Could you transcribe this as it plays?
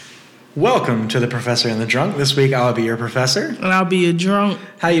Welcome to The Professor and the Drunk. This week I'll be your professor. And I'll be a drunk.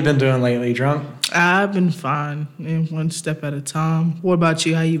 How you been doing lately, drunk? I've been fine, and one step at a time. What about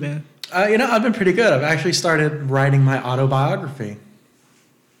you? How you been? I've been pretty good. I've actually started writing my autobiography.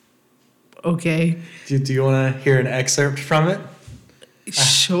 Okay. Do you want to hear an excerpt from it?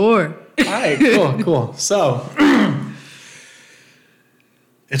 Sure. All right, cool. So,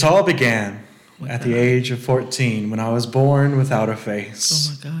 it all began at the age of 14 when I was born without a face.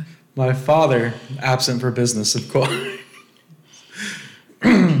 Oh, my God. My father, absent for business, of course.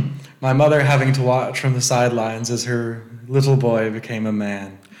 My mother having to watch from the sidelines as her little boy became a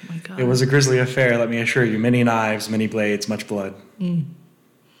man. Oh, my God. It was a grisly affair, let me assure you. Many knives, many blades, much blood.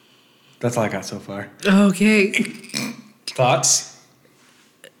 That's all I got so far. Okay. Thoughts?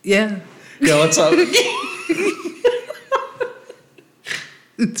 Yeah. Yeah, what's up?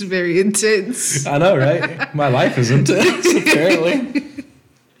 It's very intense. I know, right? My life is intense, apparently.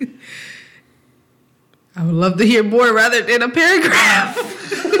 I would love to hear more rather than a paragraph.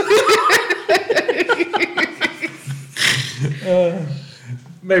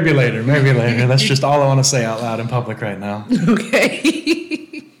 Maybe later. That's just all I want to say out loud in public right now.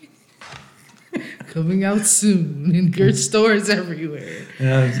 Okay. Coming out soon in good stores everywhere.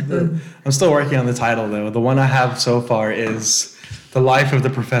 Yeah, I'm still working on the title, though. The one I have so far is The Life of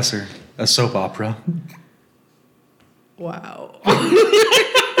the Professor, a soap opera. Wow.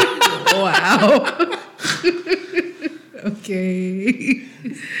 Wow. Okay.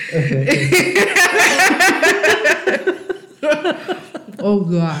 Oh,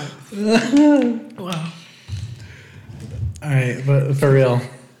 God. Wow. All right, but for real,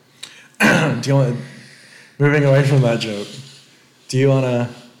 moving away from that joke, do you want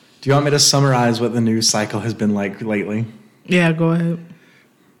me to summarize what the news cycle has been like lately? Yeah, go ahead.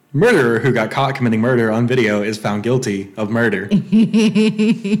 Murderer who got caught committing murder on video is found guilty of murder.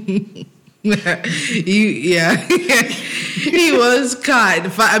 He was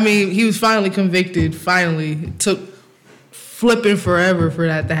caught. I mean, he was finally convicted. Finally, it took flipping forever for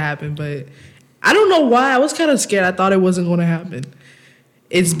that to happen, but I don't know why. I was kind of scared. I thought it wasn't going to happen.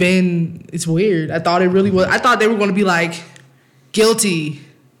 It's weird. I thought it really was. I thought they were going to be like, guilty,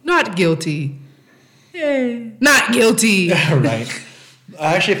 not guilty, not guilty. Right.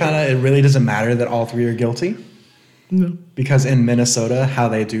 I actually found out it really doesn't matter that all three are guilty. No. Because in Minnesota, how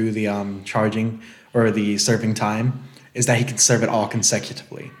they do the charging or the serving time is that he can serve it all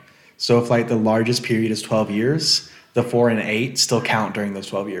consecutively. So if like the largest period is 12 years, the 4 and 8 still count during those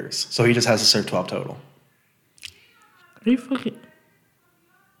 12 years. So he just has to serve 12 total.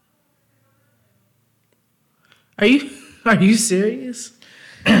 Are you serious?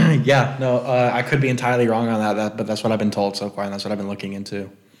 Yeah, no, I could be entirely wrong on that, but that's what I've been told so far, and that's what I've been looking into.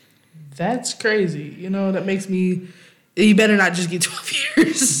 That's crazy. That makes me... You better not just get 12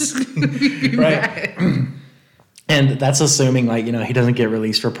 years. Right. And that's assuming, he doesn't get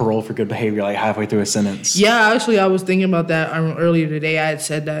released for parole for good behavior, halfway through a sentence. Yeah, actually, I was thinking about that earlier today. I had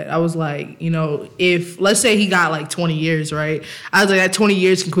said that. I was like, if, let's say he got, 20 years, right? I was like, that 20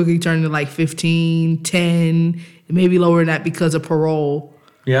 years can quickly turn into, 15, 10, maybe lower than that because of parole.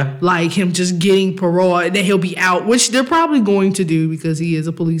 Yeah. Like him just getting parole and then he'll be out, which they're probably going to do because he is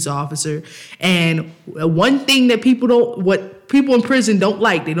a police officer. And one thing that what people in prison don't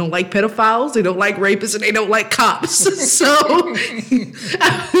like, they don't like pedophiles, they don't like rapists, and they don't like cops. So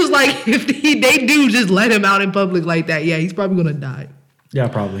I was like, if they do just let him out in public like that, yeah, he's probably going to die. Yeah,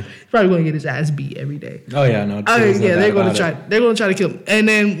 probably. He's probably going to get his ass beat every day. Oh, yeah, no. They're going to try. They're going to try to kill him. And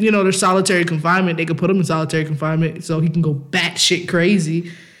then, there's solitary confinement. They could put him in solitary confinement so he can go batshit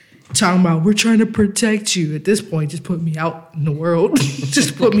crazy. Talking about, we're trying to protect you. At this point, just put me out in the world.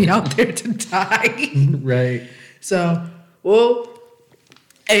 Just put me out there to die. Right. So,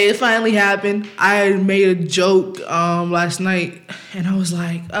 it finally happened. I made a joke last night, and I was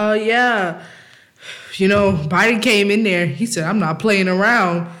like, yeah. Biden came in there. He said, I'm not playing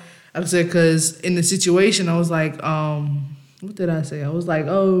around. I said, because in the situation, I was like, what did I say? I was like,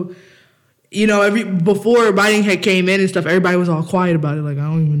 before Biden had came in and stuff, everybody was all quiet about it. Like, I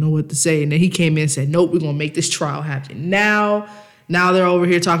don't even know what to say. And then he came in and said, nope, we're going to make this trial happen now. Now they're over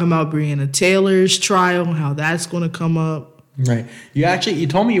here talking about Breonna Taylor's trial, how that's going to come up. Right. You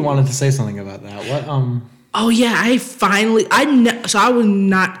told me you wanted to say something about that. What, Oh, yeah, I was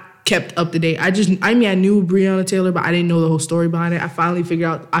not kept up to date. I knew Breonna Taylor, but I didn't know the whole story behind it. I finally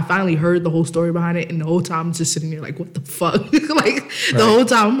heard the whole story behind it, and the whole time I'm just sitting there like, what the fuck? The whole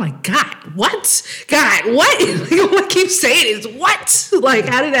time I'm like, God, what? All I keep saying is, what?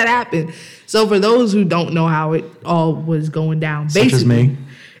 How did that happen? So for those who don't know how it all was going down, such as me.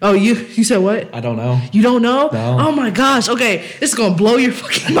 Oh, you said what? I don't know. You don't know? No. Oh my gosh. Okay, this is gonna blow your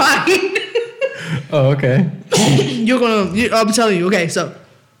fucking mind. Oh, okay. I'm telling you. Okay, so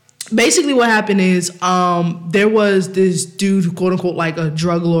basically what happened is there was this dude, quote unquote, like a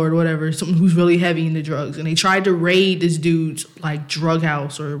drug lord or whatever, someone who's really heavy into drugs, and they tried to raid this dude's like drug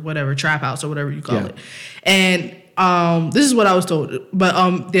house or whatever, trap house or whatever you call it. And this is what I was told. But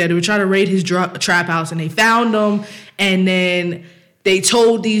yeah, they were trying to raid his trap house, and they found him, and then they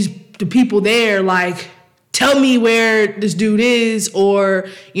told the people there, like, tell me where this dude is, or,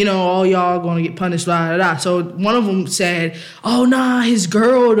 you know, all y'all gonna get punished, blah, blah, blah. So one of them said, oh, nah, his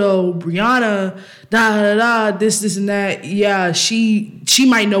girl, though, Brianna, da, da, da, this, and that. Yeah, she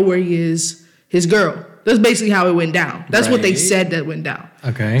might know where he is, his girl. That's basically how it went down. That's what they said that went down.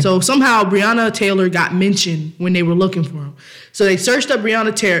 Okay. So somehow Breonna Taylor got mentioned when they were looking for him. So they searched up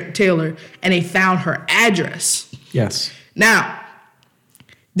Breonna Taylor, and they found her address. Yes. Now,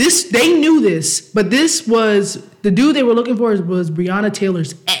 they knew this, but this was the dude they were looking for was Breonna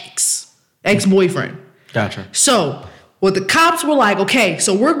Taylor's ex-boyfriend. Gotcha. So what the cops were like, okay,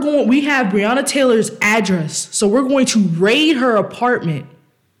 so we have Breonna Taylor's address, so we're going to raid her apartment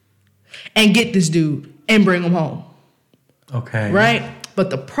and get this dude and bring him home. Okay. Right?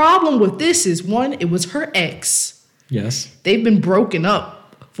 But the problem with this is, one, it was her ex. Yes. They've been broken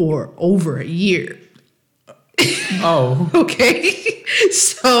up for over a year. Oh. Okay.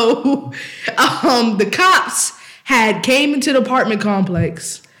 So the cops came into the apartment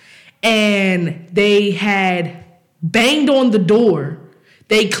complex, and they had banged on the door.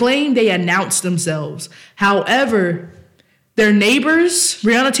 They claimed they announced themselves. However, their neighbors,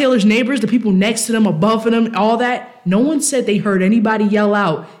 Breonna Taylor's neighbors, the people next to them, above them, all that, no one said they heard anybody yell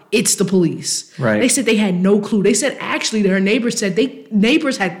out, it's the police. Right. They said they had no clue. They said actually their neighbors said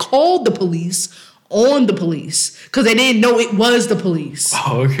neighbors had called the police on the police because they didn't know it was the police.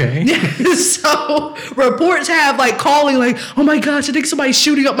 Oh, okay. So reports have like calling like, oh my gosh, I think somebody's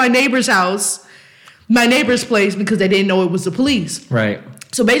shooting up my neighbor's house, my neighbor's place, because they didn't know it was the police. Right.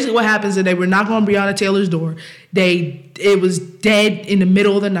 So basically what happens is they were knocking on Breonna Taylor's door. It was dead in the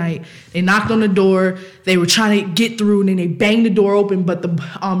middle of the night. They knocked on the door. They were trying to get through, and then they banged the door open. But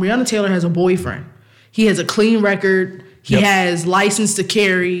Breonna Taylor has a boyfriend. He has a clean record. He has license to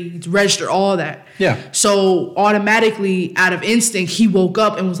carry, he's registered, all that. Yeah. So automatically, out of instinct, he woke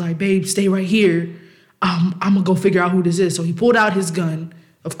up and was like, babe, stay right here. I'm going to go figure out who this is. So he pulled out his gun.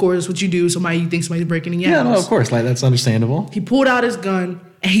 Of course, what you do, you think somebody's breaking in your house. Yeah, no, of course. Like, that's understandable. He pulled out his gun,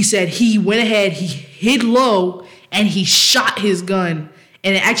 and he said he went ahead, he hid low, and he shot his gun.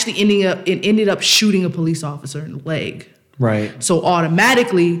 And it actually ended up shooting a police officer in the leg. Right. So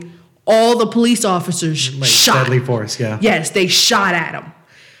automatically, all the police officers shot. Deadly force, yeah. Yes, they shot at him.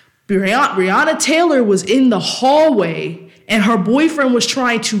 Breonna Taylor was in the hallway, and her boyfriend was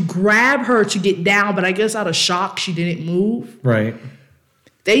trying to grab her to get down, but I guess out of shock, she didn't move. Right.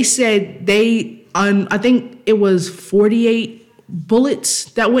 They said I think it was 48 bullets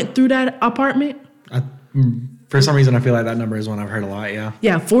that went through that apartment. For some reason, I feel like that number is one I've heard a lot, yeah.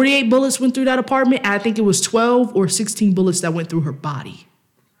 Yeah, 48 bullets went through that apartment. I think it was 12 or 16 bullets that went through her body.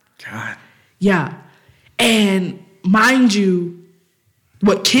 God. Yeah. And mind you,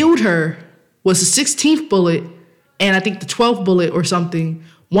 what killed her was the 16th bullet, and I think the 12th bullet or something.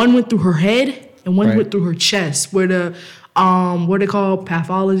 One went through her head and one went through her chest, where the what they call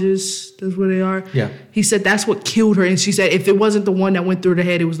pathologists, that's what they are. Yeah. He said that's what killed her. And she said if it wasn't the one that went through the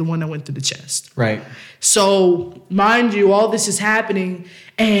head, it was the one that went through the chest. Right. So mind you, all this is happening,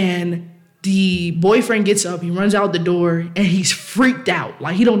 and the boyfriend gets up, he runs out the door, and he's freaked out.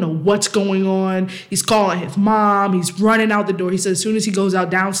 Like, he don't know what's going on. He's calling his mom. He's running out the door. He says as soon as he goes out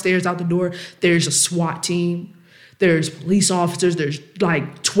downstairs out the door, there's a SWAT team. There's police officers. There's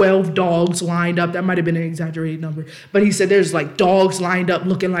like 12 dogs lined up. That might have been an exaggerated number. But he said there's like dogs lined up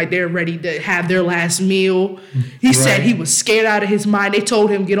looking like they're ready to have their last meal. He said he was scared out of his mind. They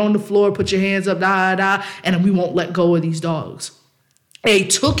told him, get on the floor, put your hands up, and we won't let go of these dogs. They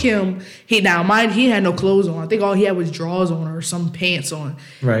took him. He had no clothes on. I think all he had was drawers on or some pants on.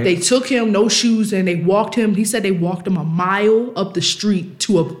 Right. They took him, no shoes, and they walked him. He said they walked him a mile up the street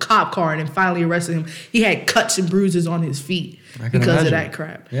to a cop car and then finally arrested him. He had cuts and bruises on his feet because of that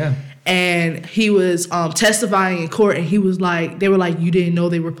crap. Yeah. And he was testifying in court, and he was like, they were like, you didn't know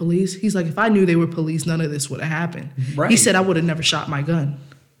they were police? He's like, if I knew they were police, none of this would have happened. Right. He said, I would have never shot my gun.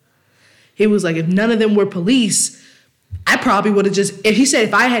 He was like, if none of them were police, I probably would have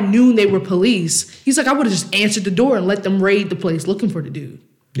if I had known they were police, he's like, I would have just answered the door and let them raid the place looking for the dude.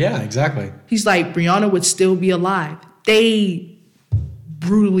 Yeah, exactly. He's like, Breonna would still be alive. They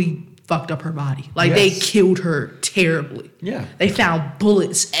brutally fucked up her body. Like, they killed her terribly. Yeah. They found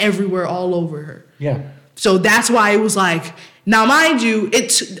bullets everywhere, all over her. Yeah. So that's why it was like, now mind you,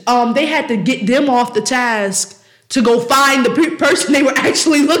 they had to get them off the task to go find the person they were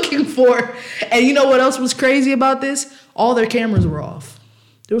actually looking for. And you know what else was crazy about this? All their cameras were off.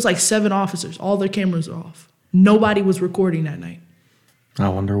 There was like 7 officers. All their cameras were off. Nobody was recording that night. I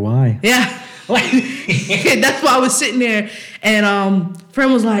wonder why. Yeah. That's why I was sitting there. And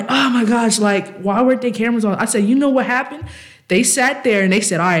friend was like, oh my gosh, like, why weren't their cameras on? I said, you know what happened? They sat there and they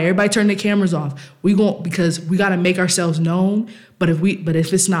said, all right, everybody turn their cameras off. Because we got to make ourselds known. But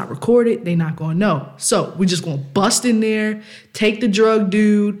if it's not recorded, they not going to know. So we just going to bust in there, take the drug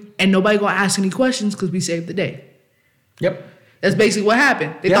dude, and nobody going to ask any questions because we saved the day. Yep. That's basically what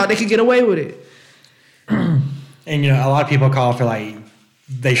happened. They thought they could get away with it. And, a lot of people call for, like,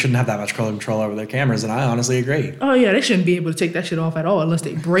 they shouldn't have that much control over their cameras, and I honestly agree. Oh, yeah, they shouldn't be able to take that shit off at all unless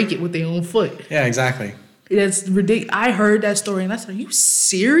they break it with their own foot. Yeah, exactly. That's ridiculous. I heard that story and I said, are you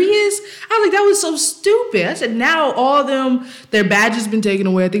serious? I was like, that was so stupid. I said, now all of them, their badge has been taken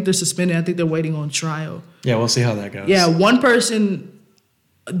away. I think they're suspended. I think they're waiting on trial. Yeah, we'll see how that goes. Yeah, one person,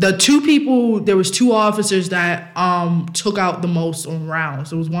 there was 2 officers that took out the most on rounds.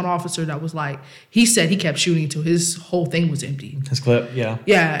 There was one officer that was like, he said he kept shooting until his whole thing was empty. His clip, yeah.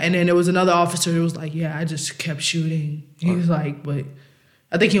 Yeah, and then there was another officer that was like, yeah, I just kept shooting. He was like, but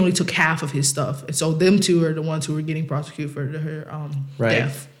I think he only took half of his stuff. And so them 2 are the ones who were getting prosecuted for her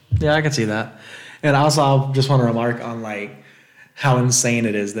death. Yeah, I can see that. And also, I just want to remark on, like, how insane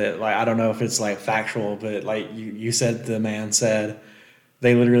it is that, like, I don't know if it's, like, factual, but, like, you said the man said,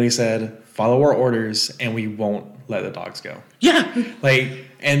 they literally said, follow our orders and we won't let the dogs go. Yeah. Like,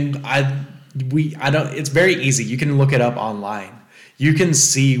 and I don't, it's very easy. You can look it up online. You can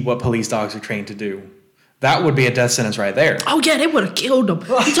see what police dogs are trained to do. That would be a death sentence right there. Oh, yeah, they would have killed him.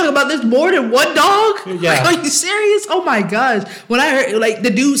 You talking about this more than one dog? Yeah. Like, are you serious? Oh, my gosh. When I heard, like, the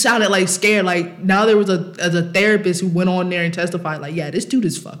dude sounded, like, scared. Like, now there was a therapist who went on there and testified, like, yeah, this dude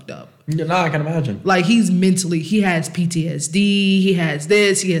is fucked up. No, I can imagine. Like, he has PTSD, he has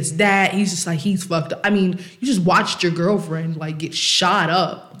this, he has that. He's just like, he's fucked up. I mean, you just watched your girlfriend, like, get shot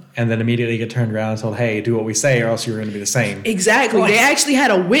up. And then immediately get turned around and told, hey, do what we say or else you're going to be the same. Exactly. They actually had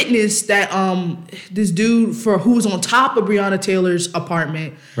a witness that this dude who was on top of Breonna Taylor's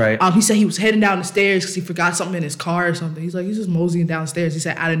apartment. Right. He said he was heading down the stairs because he forgot something in his car or something. He's like, he's just moseying downstairs. He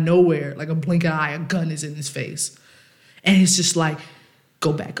said out of nowhere, like a blink of an eye, a gun is in his face. And he's just like,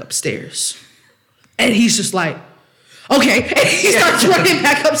 go back upstairs. And he's just like, okay. And he starts running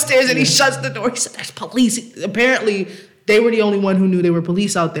back upstairs and he shuts the door. He said, there's police. Apparently, they were the only one who knew they were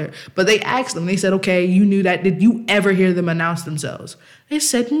police out there. But they asked them, they said, okay, you knew that. Did you ever hear them announce themselves? They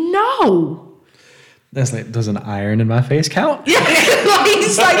said, no. That's like, does an iron in my face count? Yeah,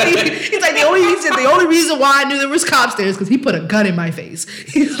 he's like the only reason why I knew there was cops there is because he put a gun in my face.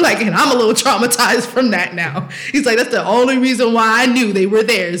 He's like, and I'm a little traumatized from that now. He's like, that's the only reason why I knew they were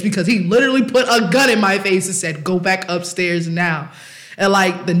there is because he literally put a gun in my face and said, go back upstairs now. And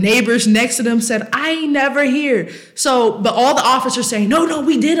like the neighbors next to them said, I ain't never here. So, but all the officers saying, no,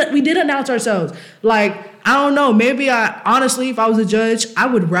 we did announce ourselves. Like, I don't know. Maybe honestly, if I was a judge, I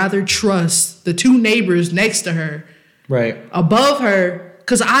would rather trust the 2 neighbors next to her. Right. Above her,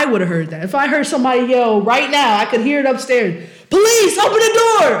 because I would have heard that. If I heard somebody yell right now, I could hear it upstairs. Police, open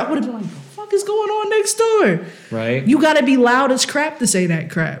the door. I would have been like, what the fuck is going on next door? Right. You got to be loud as crap to say that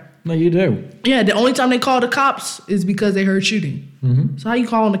crap. No, you do. Yeah, the only time they call the cops is because they heard shooting. Mm-hmm. So how you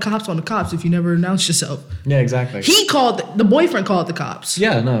calling the cops on the cops if you never announced yourself? Yeah, exactly. The boyfriend called the cops.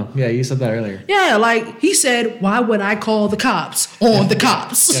 Yeah, you said that earlier. Yeah, like he said, why would I call the cops on the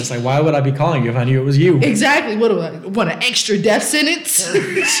cops? Yeah, it's like, why would I be calling you if I knew it was you? Exactly. What an extra death sentence?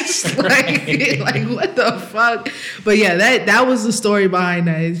 like what the fuck? But yeah, that was the story behind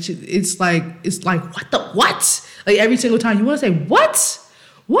that. It's like what? Like every single time you want to say what?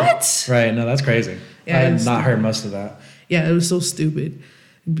 What? Right. No, that's crazy. Yeah, I had not heard most of that. Yeah, it was so stupid.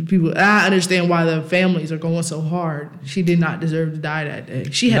 I understand why the families are going so hard. She did not deserve to die that day.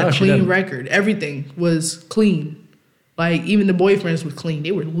 She had a clean record. Everything was clean. Like, even the boyfriends were clean.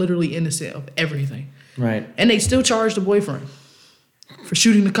 They were literally innocent of everything. Right. And they still charged the boyfriend for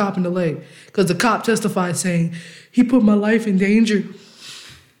shooting the cop in the leg. Because the cop testified saying, he put my life in danger.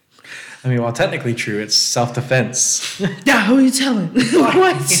 I mean, well, technically true. It's self-defense. Yeah, who are you telling?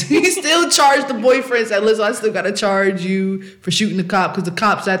 What? He still charged the boyfriend. Said, listen, I still got to charge you for shooting the cop. Because the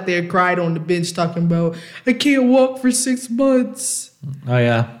cop sat there and cried on the bench talking about, I can't walk for 6 months. Oh,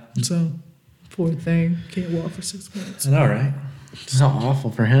 yeah. So, poor thing. Can't walk for 6 months. I know, right? It's so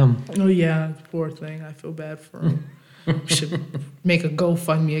awful for him. Oh, yeah. Poor thing. I feel bad for him. Should make a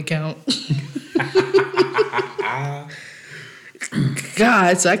GoFundMe account.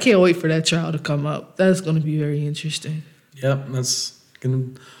 God, so I can't wait for that trial to come up. That's going to be very interesting. Yep, that's gonna.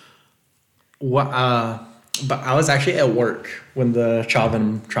 What? But I was actually at work when the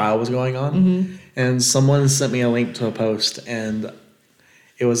Chauvin trial was going on, and someone sent me a link to a post, and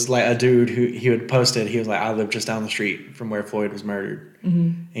it was like a dude who he would post it. He was like, "I live just down the street from where Floyd was murdered,"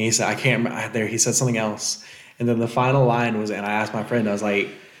 and he said, "I can't remember." There, he said something else, and then the final line was, and I asked my friend, I was like,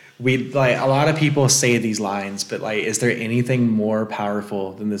 "We like a lot of people say these lines, but like, is there anything more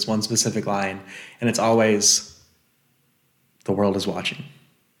powerful than this one specific line?" And it's always, "The world is watching."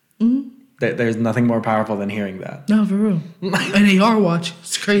 There's nothing more powerful than hearing that. No, for real. And they are watching.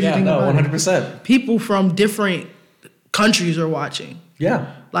 It's crazy thing about 100%. it. People from different countries are watching. Yeah.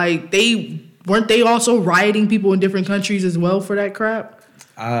 Like, weren't they also rioting people in different countries as well for that crap?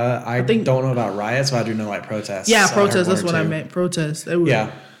 I don't know about riots, but I do know like protests. Yeah, So protests. That's what I meant. Protests.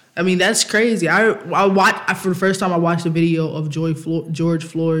 Yeah. I mean, that's crazy. I for the first time I watched a video of George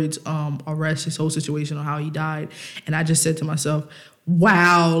Floyd's arrest, his whole situation on how he died, and I just said to myself,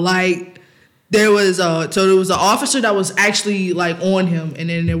 "Wow!" Like there was an officer that was actually like on him, and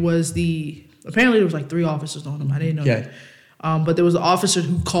then there was apparently there was like 3 officers on him. I didn't know that. But there was an officer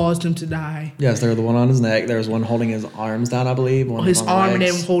who caused him to die. Yes, there was the one on his neck. There was one holding his arms down, I believe. His arm and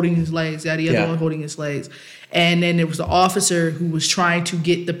then holding his legs. Yeah, the other one holding his legs. And then there was the officer who was trying to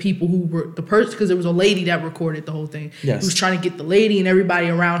get the people who were the person, because there was a lady that recorded the whole thing. Yes. He was trying to get the lady and everybody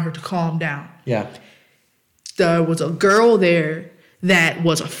around her to calm down. Yeah. There was a girl there that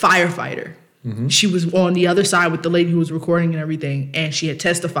was a firefighter. She was on the other side with the lady who was recording and everything, and she had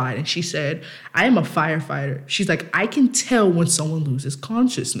testified, and she said, "I am a firefighter." She's like, "I can tell when someone loses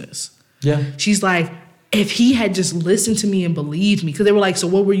consciousness." Yeah. She's like, if he had just listened to me and believed me, because they were like, "So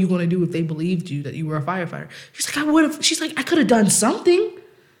what were you going to do if they believed you that you were a firefighter?" She's like, "I would have." She's like, "I could have done something."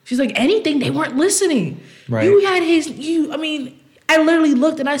 She's like, "Anything." They weren't listening. Right. I literally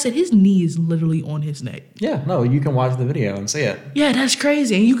looked and I said, his knee is literally on his neck. Yeah, no, you can watch the video and see it. Yeah, that's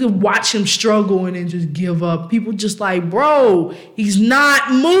crazy. And you can watch him struggle and then just give up. People just like, bro, he's not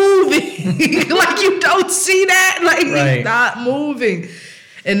moving. Like, you don't see that? Like, He's not moving.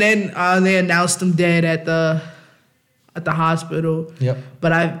 And then they announced him dead at the hospital. Yep.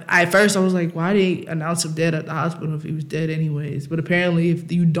 But at first I was like, why did they announce him dead at the hospital if he was dead anyways? But apparently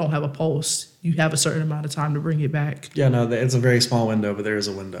if you don't have a pulse, you have a certain amount of time to bring it back. Yeah, no, it's a very small window, but there is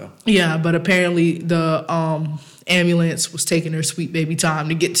a window. Yeah, but apparently the ambulance was taking their sweet baby time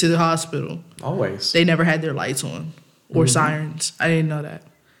to get to the hospital. Always. They never had their lights on or sirens. I didn't know that.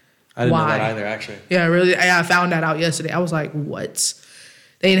 I didn't know that either, actually. Yeah, really. I found that out yesterday. I was like, what?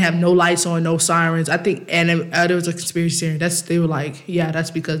 They didn't have no lights on, no sirens. I think, and there was a conspiracy theory. They were like, yeah, that's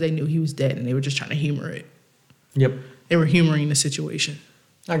because they knew he was dead and they were just trying to humor it. Yep. They were humoring the situation.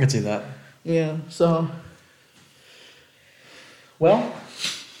 I could see that. Yeah, so. Well,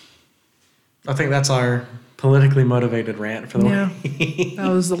 I think that's our politically motivated rant for the week. That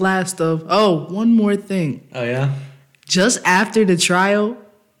was the last of. Oh, one more thing. Oh, yeah? Just after the trial,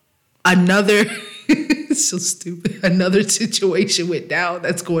 another. It's so stupid. Another situation went down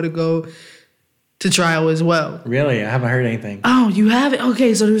that's going to go to trial as well. Really? I haven't heard anything. Oh, you haven't?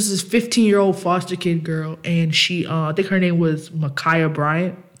 Okay, so there's this 15-year-old foster kid girl, and she, I think her name was Ma'Khia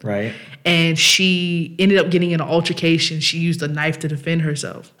Bryant. Right. And she ended up getting in an altercation. She used a knife to defend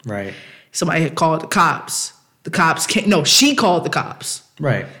herself. Right. Somebody had called the cops. The cops came. No, she called the cops.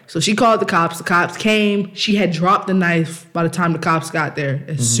 Right. So she called the cops. The cops came. She had dropped the knife by the time the cops got there.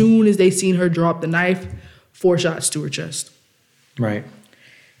 As soon as they seen her drop the knife, 4 shots to her chest. Right.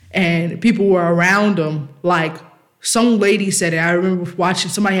 And people were around them. Like, some lady said it. I remember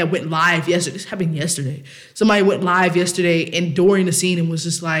watching. Somebody had went live yesterday. This happened yesterday. Somebody went live yesterday and during the scene and was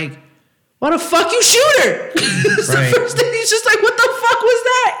just like, why the fuck you shoot her? It's right. The first thing. He's just like, what the fuck was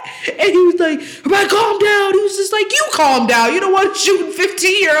that? And he was like, everybody calm down. He was just like, you calm down. You don't want to shoot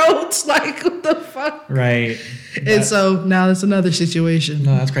 15-year-olds. Like, what the fuck? Right. And so now it's another situation.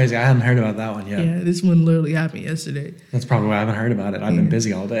 No, that's crazy. I hadn't heard about that one yet. Yeah, this one literally happened yesterday. That's probably why I haven't heard about it. I've been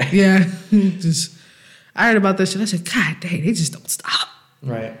busy all day. Yeah. I heard about that shit. I said, God dang, they just don't stop.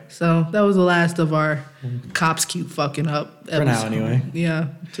 Right. So that was the last of our cops keep fucking up episode. For now, anyway. Yeah.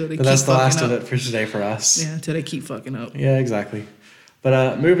 But that's the last of it for today for us. Yeah, until they keep fucking up. Yeah, exactly.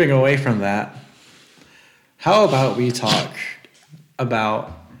 But moving away from that, how about we talk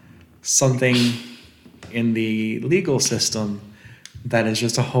about something in the legal system that has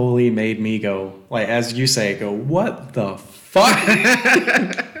just wholly made me go, like, as you say, go, what the fuck?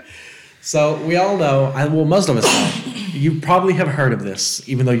 So we all know, well, most of us know, you probably have heard of this,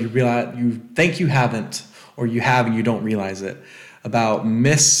 even though you think you haven't, or you have and you don't realize it, about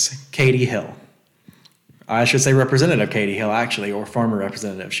Miss Katie Hill. I should say Representative Katie Hill, actually, or former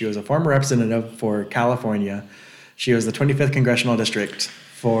representative. She was a former representative for California. She was the 25th Congressional District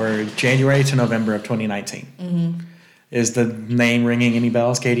for January to November of 2019. Mm-hmm. Is the name ringing any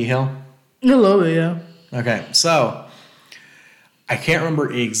bells, Katie Hill? A little bit, yeah. Okay, so I can't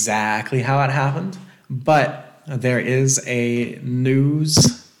remember exactly how it happened, but there is a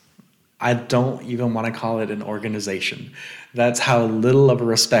news, I don't even want to call it an organization. That's how little of a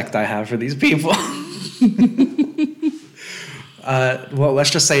respect I have for these people. Well, let's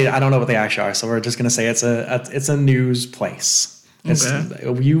just say I don't know what they actually are, so we're just going to say it's a news place. It's,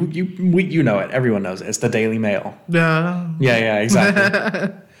 okay. You know it. Everyone knows it. It's the Daily Mail. Yeah,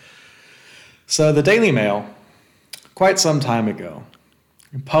 exactly. So the Daily Mail, quite some time ago,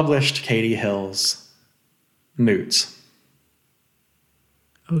 published Katie Hill's nudes.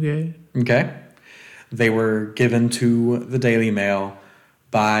 Okay. They were given to the Daily Mail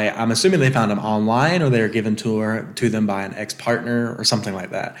by, I'm assuming they found them online, or they were given to them by an ex-partner or something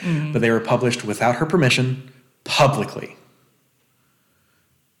like that. Mm-hmm. But they were published without her permission, publicly.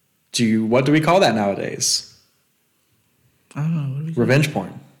 What do we call that nowadays? I don't know. Revenge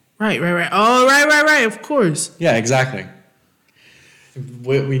porn. Right. Oh, right. Of course. Yeah, exactly.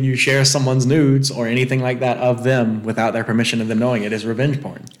 When you share someone's nudes or anything like that of them without their permission and them knowing it is revenge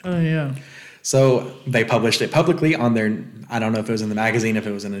porn. Oh, yeah. So they published it publicly on their, I don't know if it was in the magazine, if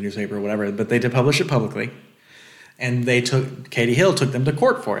it was in a newspaper or whatever, but they did publish it publicly. And Katie Hill took them to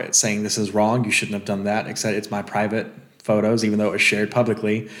court for it, saying this is wrong, you shouldn't have done that, except it's my private photos, even though it was shared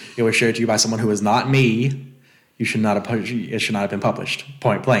publicly. It was shared to you by someone who is not me. It should not have been published,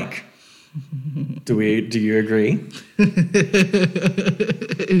 point blank. Do you agree?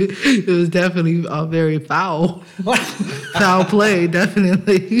 It was definitely very foul. Foul play,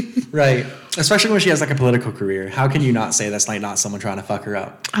 definitely. Right. Especially when she has like a political career. How can you not say that's like not someone trying to fuck her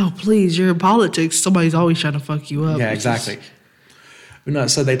up? Oh, please. You're in politics. Somebody's always trying to fuck you up. Yeah, exactly. No,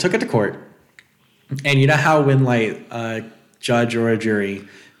 so they took it to court. And you know how when like a judge or a jury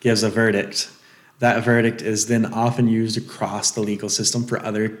gives a verdict, that verdict is then often used across the legal system for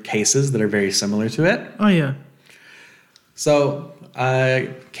other cases that are very similar to it? Oh, yeah. So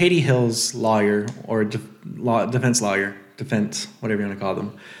Katie Hill's lawyer, or defense lawyer, whatever you want to call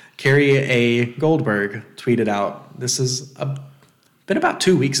them, Carrie A. Goldberg tweeted out, this is been about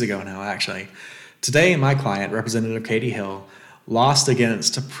 2 weeks ago now, actually. Today, my client, Representative Katie Hill, lost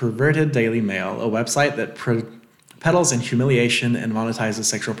against Perverted Daily Mail, a website that peddles in humiliation and monetizes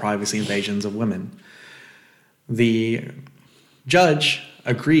sexual privacy invasions of women. The judge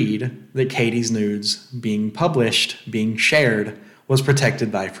agreed that Katie's nudes being published, being shared, was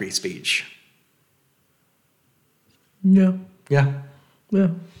protected by free speech. Yeah.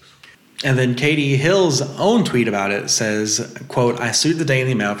 And then Katie Hill's own tweet about it says, quote, I sued the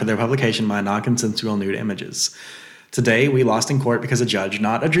Daily Mail for their publication of my non-consensual nude images. Today, we lost in court because a judge,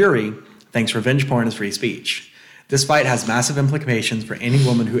 not a jury, thinks revenge porn is free speech. This fight has massive implications for any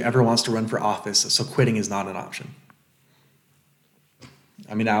woman who ever wants to run for office, so quitting is not an option.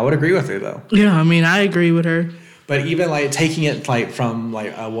 I mean, I would agree with her, though. Yeah, I mean, I agree with her. But even like taking it like from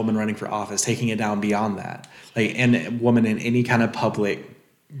like a woman running for office, taking it down beyond that, like and a woman in any kind of public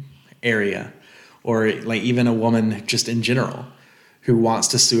area, or like even a woman just in general who wants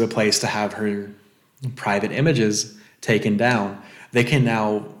to sue a place to have her private images taken down, they can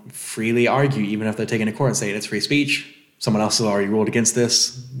now freely argue, even if they're taken to court and saying it's free speech. Someone else has already ruled against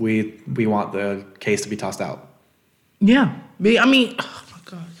this. We want the case to be tossed out. Yeah. I mean, oh my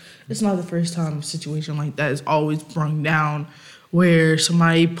God. It's not the first time a situation like that is always brung down where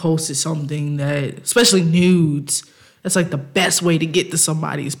somebody posted something that, especially nudes, that's like the best way to get to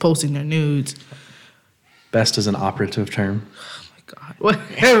somebody is posting their nudes. Best is an operative term. God,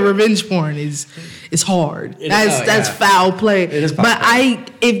 revenge porn is hard. That's foul play. It is foul play.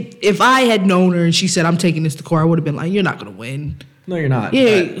 If I had known her and she said I'm taking this to court, I would have been like, you're not gonna win. No, you're not.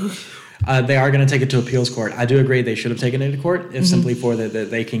 Yeah. They are going to take it to appeals court. I do agree they should have taken it to court, if simply for that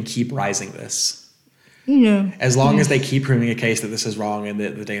they can keep rising this. Yeah. As long as they keep proving a case that this is wrong and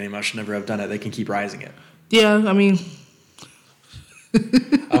that the Daily Mail should never have done it, they can keep rising it. Yeah, I mean,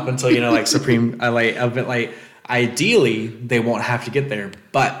 up until like Supreme, ideally they won't have to get there,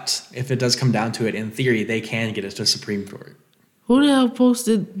 but if it does come down to it, in theory, they can get it to Supreme Court. Who the hell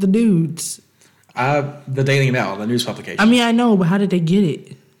posted the nudes? The Daily Mail, the news publication. I mean, I know, but how did they get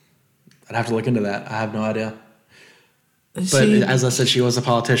it? I'd have to look into that. I have no idea. But as I said, she was a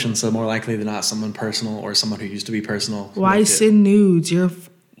politician, so more likely than not, someone personal or someone who used to be personal. Why send nudes? You're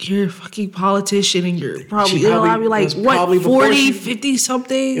a fucking politician, and you're probably like, what, 40, 50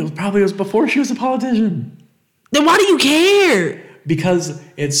 something? It was before she was a politician. Then why do you care? Because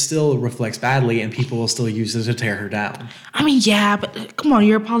it still reflects badly, and people will still use it to tear her down. I mean, yeah, but come on,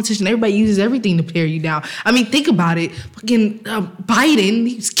 you're a politician. Everybody uses everything to tear you down. I mean, think about it. Fucking Biden,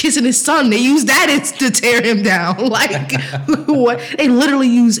 he's kissing his son. They use that to tear him down. Like, what? They literally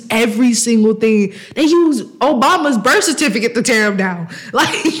use every single thing. They use Obama's birth certificate to tear him down.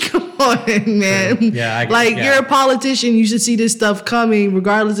 Like, come on, man. Yeah, you're a politician. You should see this stuff coming,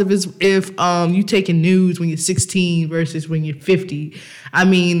 regardless of if you taking news when you're 16 versus when you're 50. I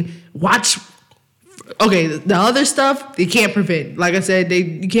mean, watch. Okay, the other stuff they can't prevent. Like I said,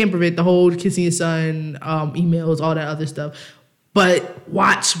 you can't prevent the whole kissing your son, emails, all that other stuff. But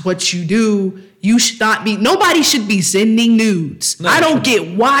watch what you do. You should not be. Nobody should be sending nudes. No, I don't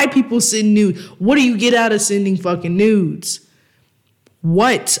get why people send nudes. What do you get out of sending fucking nudes?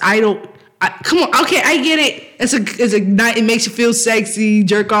 What? Come on. Okay, I get it. It's a night. It makes you feel sexy.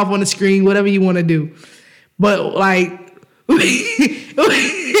 Jerk off on the screen. Whatever you want to do. But like. I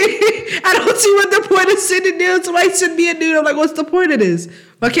don't see what the point of sending nudes. Somebody send me a nude. I'm like, what's the point of this?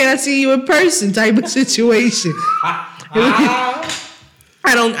 Why can't I see you in person? Type of situation. I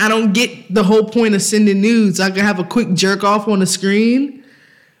don't get the whole point of sending nudes. I can have a quick jerk off on the screen.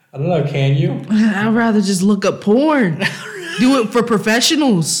 I don't know. Can you? I'd rather just look up porn. Do it for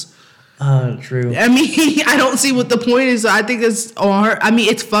professionals. True. I mean, I don't see what the point is. I think it's on her. I mean,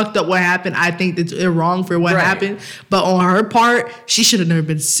 it's fucked up what happened. I think that it's wrong for what happened. But on her part, she should have never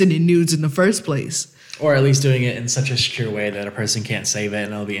been sending nudes in the first place. Or at least doing it in such a secure way that a person can't save it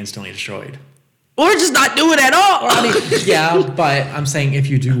and it'll be instantly destroyed. Or just not do it at all. I mean, yeah, but I'm saying if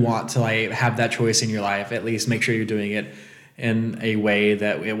you do want to like have that choice in your life, at least make sure you're doing it in a way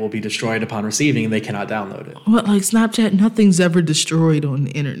that it will be destroyed upon receiving and they cannot download it. But like Snapchat, nothing's ever destroyed on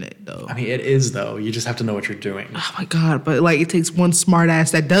the internet, though. I mean, it is, though. You just have to know what you're doing. Oh, my God. But like, it takes one smart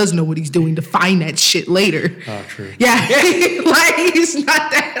ass that does know what he's doing to find that shit later. Oh, true. Yeah. Like, it's not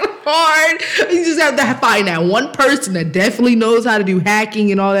that hard. You just have to find that one person that definitely knows how to do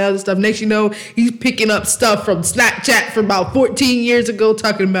hacking and all that other stuff. Next you know, he's picking up stuff from Snapchat from about 14 years ago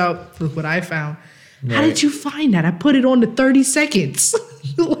talking about, look what I found. Right. How did you find that? I put it on to 30 seconds.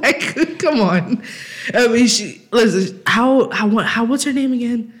 Like, come on. I mean, listen, what's her name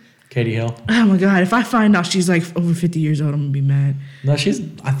again? Katie Hill. Oh my God. If I find out she's like over 50 years old, I'm going to be mad. No,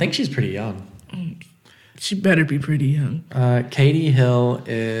 I think she's pretty young. She better be pretty young. Katie Hill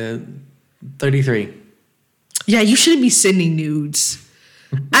is 33. Yeah, you shouldn't be sending nudes.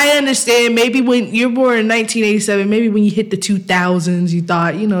 I understand. Maybe when you're born in 1987, maybe when you hit the 2000s, you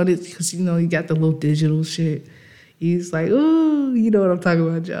thought, because, you got the little digital shit. He's like, ooh, you know what I'm talking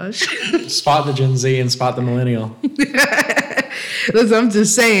about, Josh. Spot the Gen Z and spot the millennial. Listen, I'm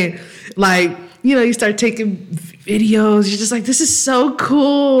just saying, like, you start taking videos. You're just like, this is so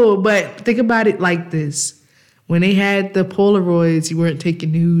cool. But think about it like this. When they had the Polaroids, you weren't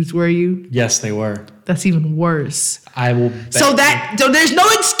taking nudes, were you? Yes, they were. That's even worse. I will bet so there's no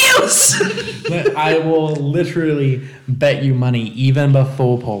excuse. I will literally bet you money, even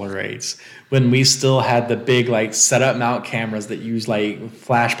before Polaroids, when we still had the big like setup mount cameras that use like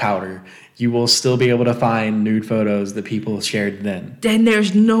flash powder, you will still be able to find nude photos that people shared then. Then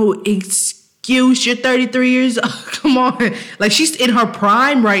there's no excuse. You're 33 years old. Come on. Like she's in her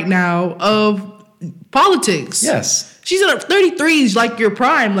prime right now of politics. Yes. She's in her 33 is like your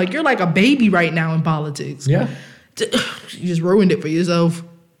prime. Like you're like a baby right now in politics. Yeah. You just ruined it for yourself.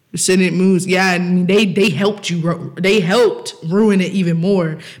 Sending moves. Yeah, I mean, they helped you. They helped ruin it even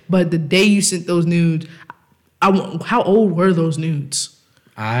more. But the day you sent those nudes, how old were those nudes?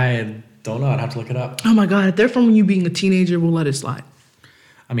 I don't know. I'd have to look it up. Oh my God. If they're from you being a teenager, we'll let it slide.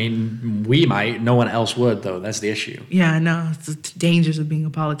 I mean, we might. No one else would, though. That's the issue. Yeah, I know. It's the dangers of being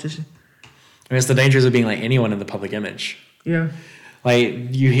a politician. I mean, it's the dangers of being like anyone in the public image. Yeah. Like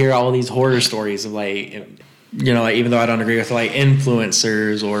you hear all these horror stories of like, like, even though I don't agree with like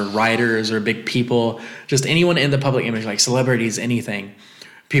influencers or writers or big people, just anyone in the public image, like celebrities, anything.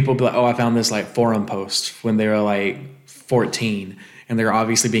 People be like, oh, I found this like forum post when they were like 14 and they were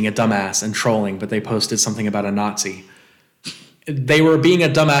obviously being a dumbass and trolling, but they posted something about a Nazi. They were being a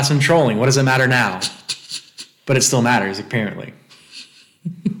dumbass and trolling. What does it matter now? But it still matters, apparently.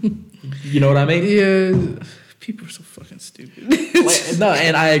 You know what I mean? Yeah. People are so fucking stupid. No,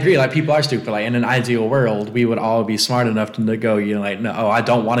 and I agree. Like, people are stupid. Like, in an ideal world, we would all be smart enough to go, no, I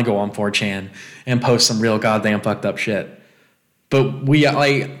don't want to go on 4chan and post some real goddamn fucked up shit. But we,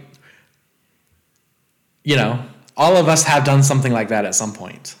 all of us have done something like that at some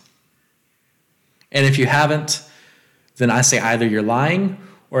point. And if you haven't, then I say either you're lying,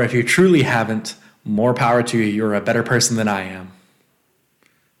 or if you truly haven't, more power to you. You're a better person than I am.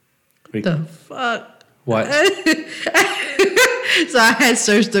 What the fuck? What? So I had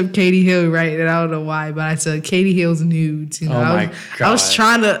searched up Katie Hill, right? And I don't know why, but I said Katie Hill's nudes. You know, Oh my God. I was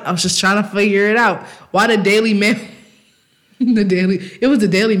just trying to figure it out. Why the Daily Mail? It was the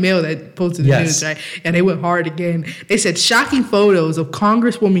Daily Mail that posted the news, right? And they went hard again. They said shocking photos of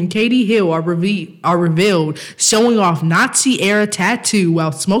Congresswoman Katie Hill are revealed showing off Nazi era tattoo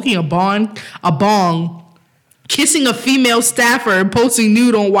while smoking a bong, kissing a female staffer, and posting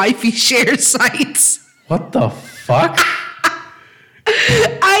nude on wifey share sites. What the fuck?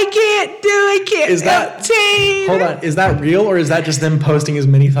 I can't obtain. Hold on, is that real or is that just them posting as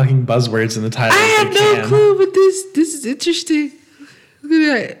many fucking buzzwords in the title? I have no clue, but this is interesting. Look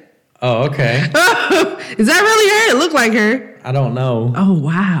at that. Oh, okay. Is that really her? It looked like her. I don't know. Oh,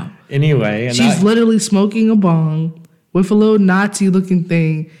 wow. Anyway. And she's literally smoking a bong with a little Nazi-looking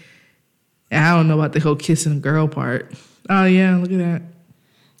thing. And I don't know about the whole kissing a girl part. Oh, yeah, look at that.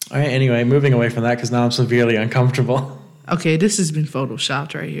 All right, anyway, moving away from that because now I'm severely uncomfortable. Okay, this has been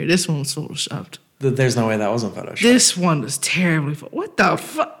photoshopped right here. This one was photoshopped. There's no way that wasn't photoshopped. This one was terribly what the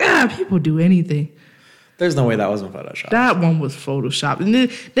fuck? Ah, people do anything. There's no way that wasn't photoshopped. That one was photoshopped. And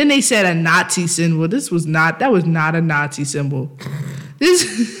then they said a Nazi symbol. That was not a Nazi symbol.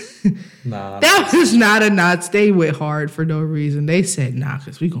 That was not a Nazi. They went hard for no reason. They said, nah,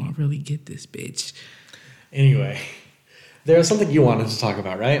 because we're going to really get this bitch. Anyway, there was something you wanted to talk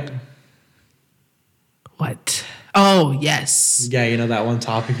about, right? What? Oh, yes. Yeah, you know that one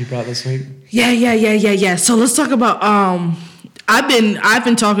topic you brought this week? Yeah. So let's talk about I've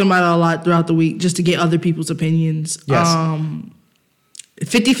been talking about it a lot throughout the week just to get other people's opinions. Yes.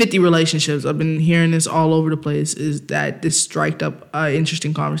 50-50 relationships. I've been hearing this all over the place. Is that this striked up an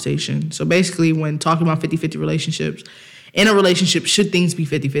interesting conversation. So basically when talking about 50-50 relationships, in a relationship, should things be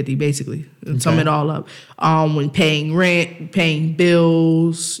 50-50, basically? Okay. Sum it all up. When paying rent, paying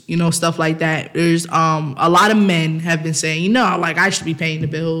bills, stuff like that. There's a lot of men have been saying, like I should be paying the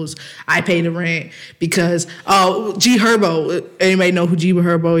bills. I pay the rent because G Herbo, anybody know who G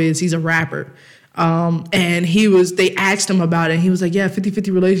Herbo is? He's a rapper. And they asked him about it and he was like, yeah,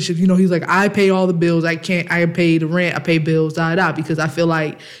 50-50 relationship. He's like, I pay all the bills. I pay the rent, I pay bills, because I feel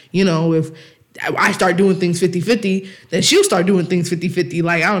like, if I start doing things 50-50, then she'll start doing things 50-50,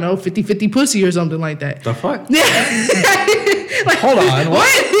 like, I don't know, 50-50 pussy or something like that. The fuck? Yeah. Like, hold on.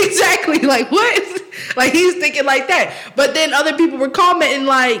 What? Exactly. Like, what? Like, he's thinking like that. But then other people were commenting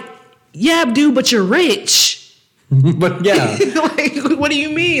like, yeah, dude, but you're rich. But yeah. Like, what do you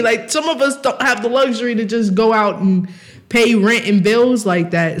mean? Like, some of us don't have the luxury to just go out and pay rent and bills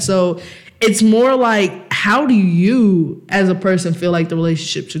like that. So it's more like, how do you, as a person, feel like the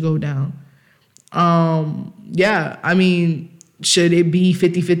relationship should go down? Yeah, I mean, should it be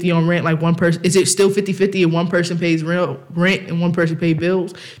 50-50 on rent? Like one person, is it still 50-50 and one person pays rent and one person pays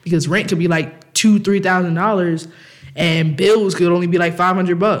bills? Because rent could be like $2,000-$3,000 and bills could only be like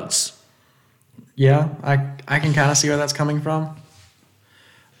 $500. Yeah, I can kind of see where that's coming from.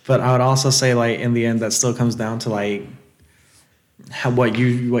 But I would also say, like, in the end, that still comes down to like what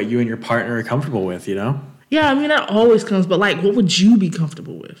you and your partner are comfortable with, Yeah, I mean that always comes, but like, what would you be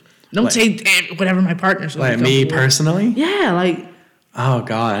comfortable with? Don't say whatever my partner's like me personally. Yeah, like. Oh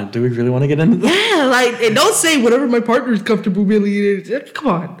God, do we really want to get into that? Yeah, like, and don't say whatever my partner's comfortable with. Come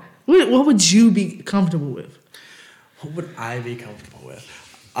on, what would you be comfortable with? What would I be comfortable with?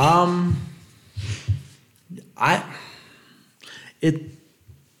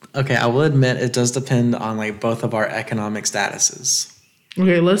 Okay, I will admit it does depend on like both of our economic statuses.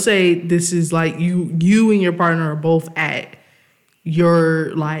 Okay, let's say this is like you and your partner are both at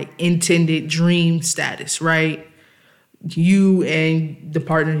your like intended dream status, right? You and the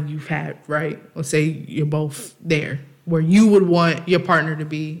partner you've had, right? Let's say you're both there where you would want your partner to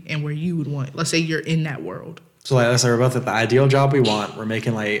be and where you would want. Let's say you're in that world. So like, let's say we're both at the ideal job we want. We're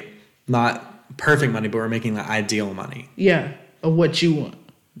making like not perfect money, but we're making the ideal money. Yeah, of what you want.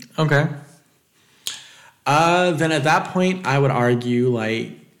 Okay. Then at that point, I would argue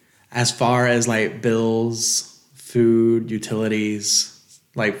like as far as like bills, food, utilities,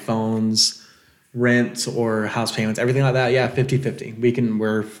 like phones, rent or house payments, everything like that. Yeah,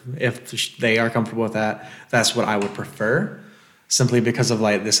 50-50. If they are comfortable with that, that's what I would prefer. Simply because of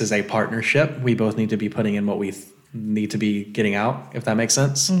like, this is a partnership. We both need to be putting in what we need to be getting out, if that makes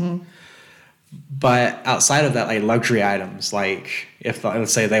sense. Mm-hmm. But outside of that, like luxury items, like if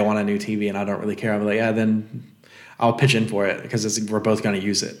let's say they want a new TV and I don't really care, I'll be like, yeah, then I'll pitch in for it because we're both going to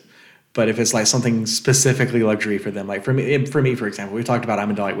use it. But if it's like something specifically luxury for them, like for me, for example, we talked about I'm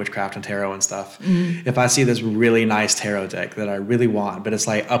into like witchcraft and tarot and stuff. Mm-hmm. If I see this really nice tarot deck that I really want, but it's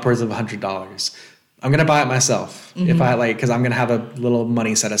like upwards of $100, I'm gonna buy it myself. Mm-hmm. If I like, because I'm gonna have a little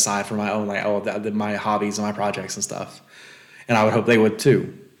money set aside for my own like my hobbies and my projects and stuff. And I would hope they would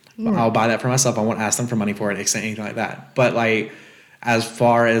too. I'll buy that for myself. I won't ask them for money for it, anything like that. But like, as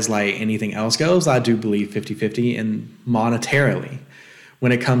far as like anything else goes, I do believe 50-50 in monetarily.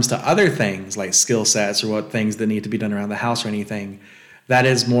 When it comes to other things like skill sets or what things that need to be done around the house or anything, that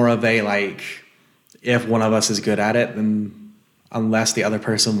is more of a like, if one of us is good at it, then unless the other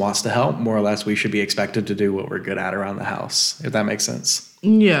person wants to help, more or less we should be expected to do what we're good at around the house, if that makes sense.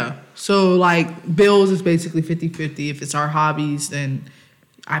 Yeah. So like bills is basically 50-50. If it's our hobbies, then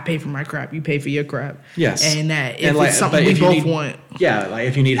I pay for my crap, you pay for your crap. Yes. And that if it's something we both want. Yeah, like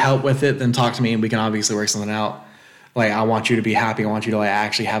if you need help with it, then talk to me and we can obviously work something out. Like, I want you to be happy. I want you to like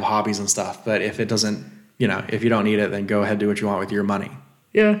actually have hobbies and stuff. But if it doesn't, if you don't need it, then go ahead and do what you want with your money.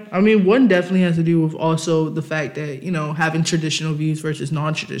 Yeah. I mean, one definitely has to do with also the fact that, having traditional views versus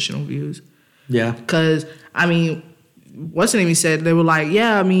non-traditional views. Yeah. Because, I mean, what's the name he said? They were like,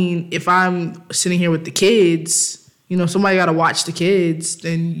 yeah, I mean, if I'm sitting here with the kids, somebody got to watch the kids,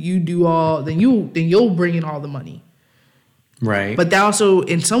 then you'll bring in all the money. Right. But that also,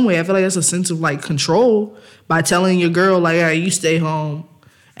 in some way, I feel like that's a sense of like control by telling your girl like, hey, you stay home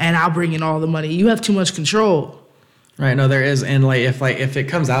and I'll bring in all the money. You have too much control. Right. No, there is. And if it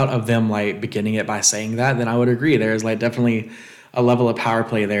comes out of them like beginning it by saying that, then I would agree. There is like definitely a level of power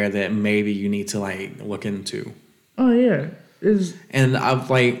play there that maybe you need to like look into. Oh yeah. And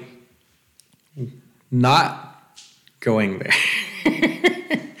I've like not going there.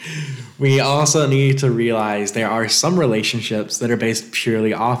 We also need to realize there are some relationships that are based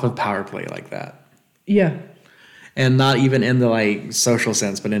purely off of power play like that. Yeah. And not even in the like social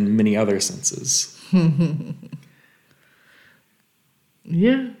sense, but in many other senses.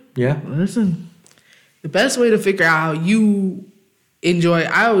 Yeah. Yeah. Listen, the best way to figure out how you enjoy,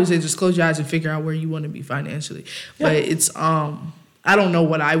 I always say just close your eyes and figure out where you want to be financially. Yeah. But it's, I don't know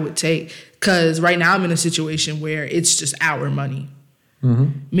what I would take, because right now I'm in a situation where it's just our money.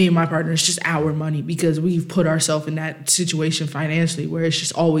 Mm-hmm. Me and my partner, it's just our money because we've put ourselves in that situation financially where it's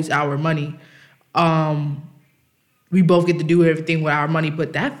just always our money. We both get to do everything with our money,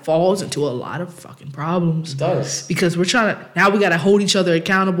 but that falls into a lot of fucking problems. It does. Because we got to hold each other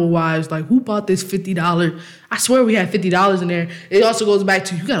accountable wise, like who bought this $50? I swear we had $50 in there. It also goes back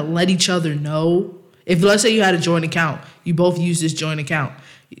to, you got to let each other know. If let's say you had a joint account, you both use this joint account,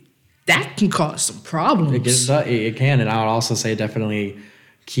 that can cause some problems. It can, and I would also say definitely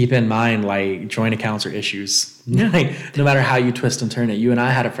keep in mind like joint accounts are issues. Yeah. Like, no matter how you twist and turn it. You and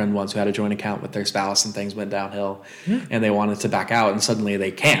I had a friend once who had a joint account with their spouse and things went downhill, and they wanted to back out and suddenly they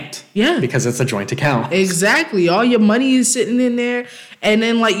can't. Yeah. Because it's a joint account. Exactly. All your money is sitting in there, and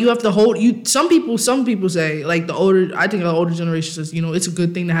then like you have to hold some people say like the older generation says, it's a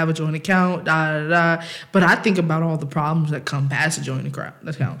good thing to have a joint account, but I think about all the problems that come past a joint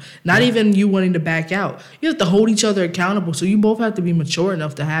account. Not even you wanting to back out. You have to hold each other accountable, so you both have to be mature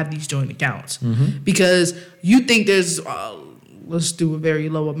enough to have these joint accounts. Mm-hmm. Because you think there's, let's do a very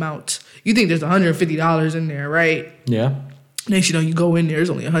low amount. You think there's $150 in there, right? Yeah. Next you go in there,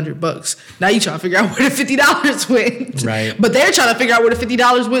 there's only $100. Now you trying to figure out where the $50 went. Right. But they're trying to figure out where the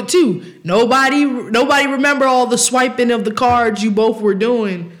 $50 went too. Nobody remember all the swiping of the cards you both were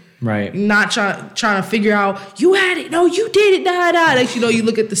doing. Right. Not trying to figure out, you had it, no, you did it, Next you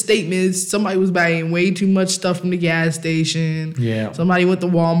look at the statements, somebody was buying way too much stuff from the gas station. Yeah. Somebody went to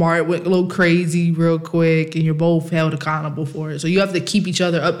Walmart, went a little crazy real quick, and you're both held accountable for it. So you have to keep each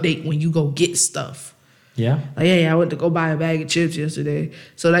other update when you go get stuff. Yeah. Like, I went to go buy a bag of chips yesterday.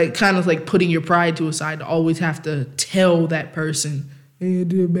 So that kind of like putting your pride to a side to always have to tell that person, hey, I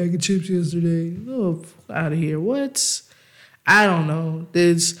did a bag of chips yesterday. Oh, out of here. What? I don't know.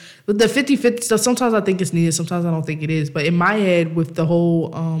 But the 50-50 stuff, sometimes I think it's needed, sometimes I don't think it is. But in my head, with the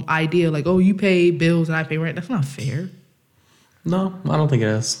whole idea, like, oh, you pay bills and I pay rent, that's not fair. No, I don't think it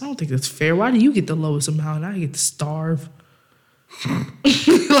is. I don't think that's fair. Why do you get the lowest amount and I get to starve?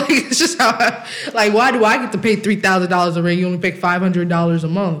 It's just how why do I get to pay $3,000 a rent? You only pay $500 a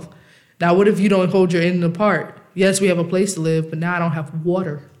month. Now, what if you don't hold your end apart? Yes, we have a place to live, but now I don't have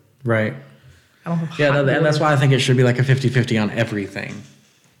water. Right. I don't have and that's why I think it should be like a 50-50 on everything.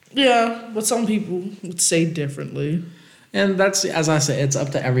 Yeah, but some people would say differently. And that's, as I said, it's up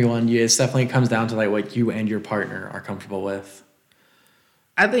to everyone. It definitely comes down to like what you and your partner are comfortable with.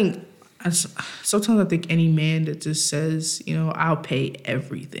 I think sometimes I think any man that just says, I'll pay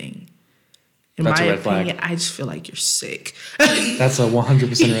everything. In my opinion, I just feel like you're sick. That's a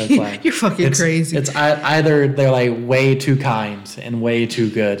 100% red flag. You're fucking crazy. It's either they're like way too kind and way too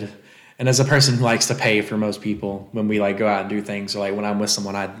good, And as a person who likes to pay for most people when we like go out and do things, or like when I'm with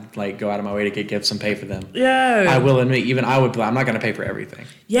someone, I'd like go out of my way to get gifts and pay for them. Yeah. I will admit, even I would be like, I'm not going to pay for everything.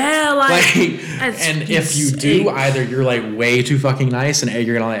 Yeah, and if you do, either you're like way too fucking nice and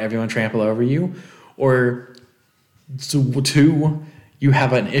you're going to let everyone trample over you, or two, you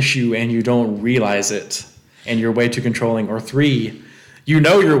have an issue and you don't realize it and you're way too controlling, or three, you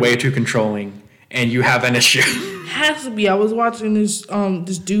know you're way too controlling and you have an issue. Has to be. I was watching this.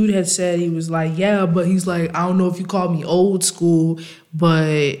 This dude had said, he was like, yeah, but he's like, I don't know if you call me old school,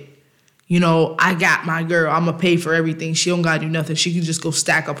 but you know, I got my girl. I'm gonna pay for everything. She don't gotta do nothing. She can just go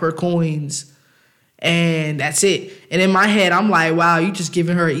stack up her coins, and that's it. And in my head, I'm like, wow, you just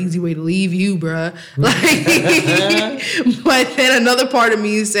giving her an easy way to leave you, bruh. Like, but then another part of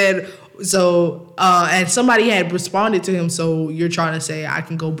me said, so, and somebody had responded to him. So you're trying to say I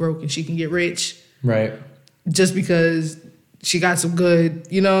can go broke and she can get rich, Right. just because she got some good,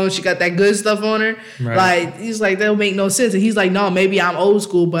 you know, she got that good stuff on her. Right. Like, he's like, that don't make no sense. And he's like, no, maybe I'm old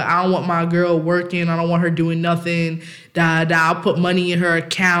school, but I don't want my girl working. I don't want her doing nothing. I'll put money in her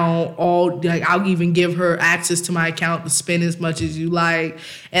account. I'll even give her access to my account to spend as much as you like.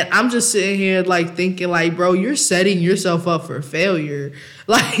 And I'm just sitting here like thinking like, bro, you're setting yourself up for failure.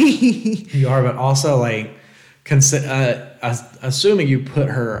 Like, you are, but also like, assuming you put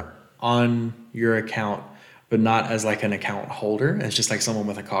her on your account, but not as like an account holder, as just like someone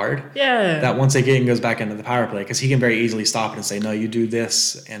with a card. yeah. That once again goes back into the power play, because he can very easily stop it and say, no, you do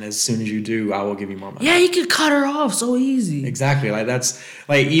this, and as soon as you do, I will give you more money. Yeah, he could cut her off so easy. Exactly. Like that's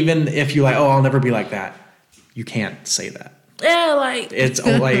like, even if you like, oh, I'll never be like that, you can't say that. Yeah, like It's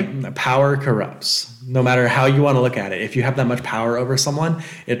like power corrupts. No matter how you want to look at it, if you have that much power over someone,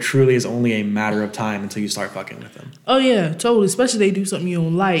 it truly is only a matter of time until you start fucking with them. oh yeah, totally. Especially they do something you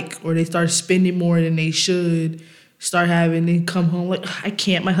don't like, or they start spending more than they should. Start having they come home like, I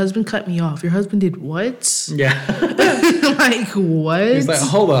can't. My husband cut me off. Your husband did what? Yeah. Like what? He's like,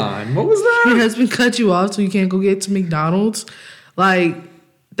 hold on, what was Your that? husband cut you off so you can't go get to McDonald's? Like,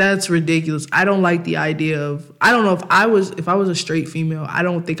 that's ridiculous. I don't like the idea of, I don't know, if I was a straight female, I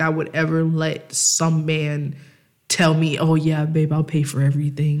don't think I would ever let some man tell me, oh yeah, babe, I'll pay for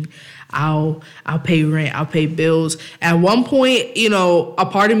everything. I'll pay rent, I'll pay bills. At one point, you know, a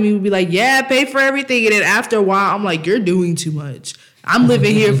part of me would be like, yeah, pay for everything. And then after a while, I'm like, you're doing too much. I'm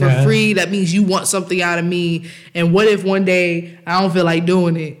living here for free. That means you want something out of me. And what if one day I don't feel like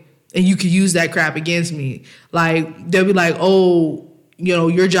doing it and you could use that crap against me? Like, they'll be like, oh, you know,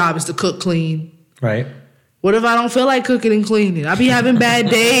 your job is to cook, clean. Right. What if I don't feel like cooking and cleaning? I be having bad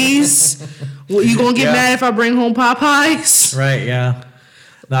days. Well, you gonna get mad if I bring home Popeyes? Right, yeah.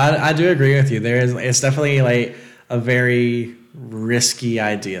 No, I do agree with you. It's definitely like a very risky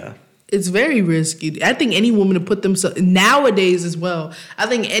idea. It's very risky. I think any woman to put themselves, nowadays as well, I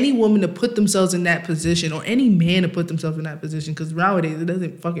think any woman to put themselves in that position, or any man to put themselves in that position, because nowadays it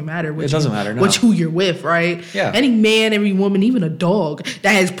doesn't fucking matter. It doesn't matter, no. Who you're with, right? Yeah. Any man, every woman, even a dog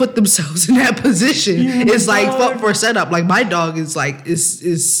that has put themselves in that position is like fuck for setup. Like my dog is like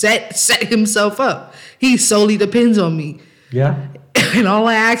is set himself up. He solely depends on me. Yeah. And all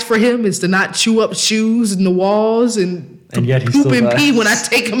I ask for him is to not chew up shoes in the walls and yet he poop still and does. pee when I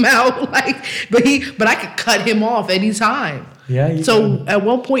take him out. Like, but I could cut him off anytime. Yeah. So at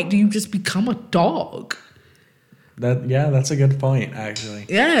what point do you just become a dog? That's a good point, actually.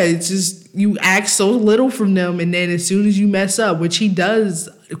 Yeah, it's just you ask so little from them, and then as soon as you mess up, which he does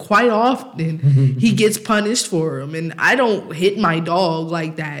quite often, he gets punished for them. And I don't hit my dog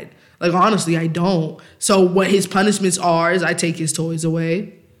like that. Like honestly, I don't. So what his punishments are is I take his toys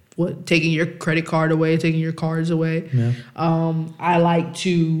away. Taking your credit card away, taking your cards away. Yeah. I like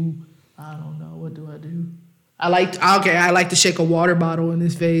to, I don't know, what do I do? I like to shake a water bottle in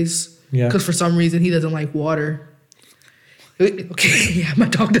his face. Yeah. Because for some reason he doesn't like water. Okay, yeah, my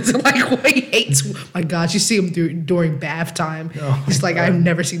dog doesn't like water. He hates. My gosh, you see him during bath time. Oh, He's like, God. I've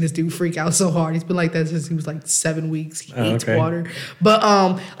never seen this dude freak out so hard. He's been like that since he was like 7 weeks. He hates okay. water. But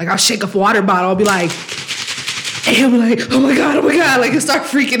like I'll shake a water bottle. I'll be like, and he'll be like, oh my God. Like he'll start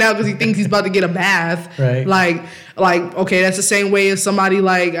freaking out because he thinks he's about to get a bath. Right. Like, okay, that's the same way as somebody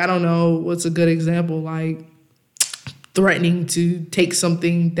like, I don't know, what's a good example? Like threatening to do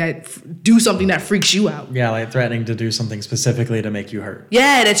something that freaks you out. Yeah, like threatening to do something specifically to make you hurt.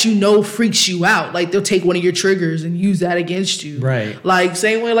 Yeah, that you know freaks you out. Like they'll take one of your triggers and use that against you. Right. Like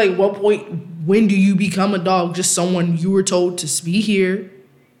same way, like what point, when do you become a dog? Just someone you were told to be here,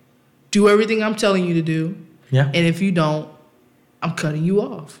 do everything I'm telling you to do. Yeah. And if you don't, I'm cutting you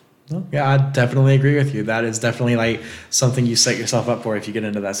off. Well, yeah, I definitely agree with you. That is definitely like something you set yourself up for if you get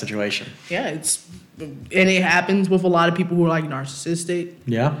into that situation. Yeah, and it happens with a lot of people who are like narcissistic.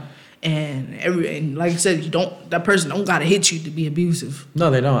 Yeah. And like I said, that person don't gotta hit you to be abusive.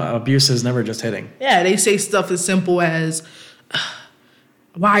 No, they don't. Abuse is never just hitting. Yeah, they say stuff as simple as,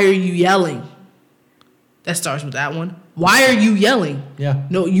 "Why are you yelling?" That starts with that one. Why are you yelling? Yeah.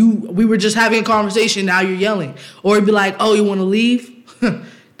 No, we were just having a conversation. Now you're yelling. Or it'd be like, "Oh, you want to leave?"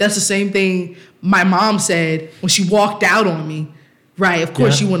 That's the same thing my mom said when she walked out on me. Right? Of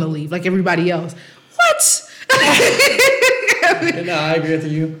course you want to leave, like everybody else. What? No, I agree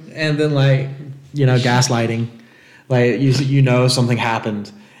with you. And then, like, gaslighting. Like, you something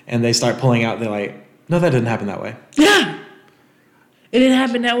happened, and they start pulling out. They're like, "No, that didn't happen that way." Yeah. It didn't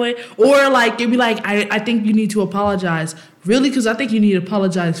happen that way. Or, like, they'd be like, I think you need to apologize. Really? Because I think you need to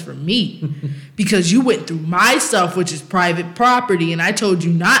apologize for me. Because you went through my stuff, which is private property, and I told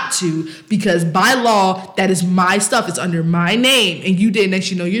you not to. Because by law, that is my stuff. It's under my name. And you did. Next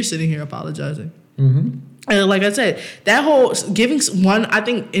you know, you're sitting here apologizing. Mm-hmm. And like I said, that whole giving one, I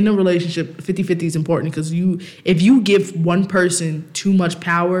think in a relationship, 50-50 is important because if you give one person too much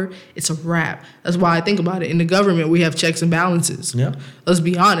power, it's a wrap. That's why I think about it. In the government, we have checks and balances. Yeah. Let's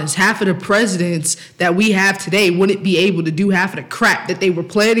be honest. Half of the presidents that we have today wouldn't be able to do half of the crap that they were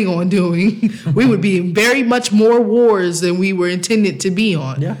planning on doing. We would be in very much more wars than we were intended to be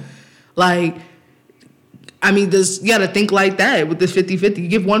on. Yeah. Like, I mean, you got to think like that with this 50-50. You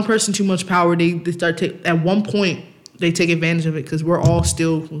give one person too much power, they start at one point they take advantage of it because we're all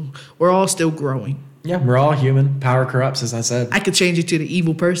still growing. Yeah, we're all human. Power corrupts, as I said. I could change it to the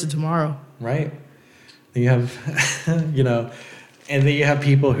evil person tomorrow. Right. You have, and then you have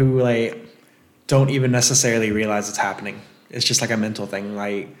people who like don't even necessarily realize it's happening. It's just like a mental thing,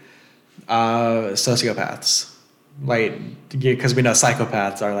 like sociopaths. Like, because we know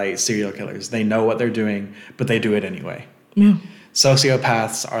psychopaths are like serial killers. They know what they're doing, but they do it anyway. Yeah.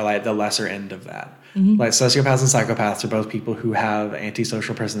 Sociopaths are like the lesser end of that. Mm-hmm. Like sociopaths and psychopaths are both people who have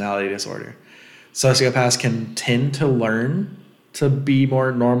antisocial personality disorder. Sociopaths can tend to learn to be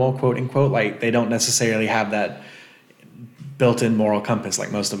more normal, quote unquote. Like they don't necessarily have that built-in moral compass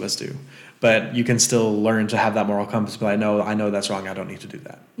like most of us do. But you can still learn to have that moral compass. But I know that's wrong. I don't need to do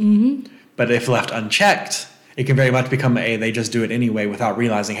that. Mm-hmm. But if left unchecked, it can very much become they just do it anyway without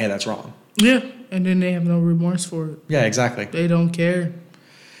realizing, hey, that's wrong. Yeah, and then they have no remorse for it. Yeah, exactly. They don't care.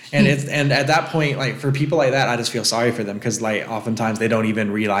 And and at that point, like for people like that, I just feel sorry for them because like oftentimes they don't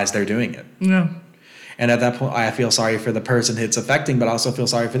even realize they're doing it. Yeah. And at that point, I feel sorry for the person it's affecting, but I also feel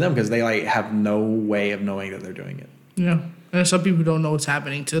sorry for them because they like have no way of knowing that they're doing it. Yeah. And some people don't know what's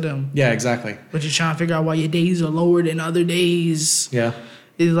happening to them. Yeah, exactly. But you're trying to figure out why your days are lower than other days. Yeah.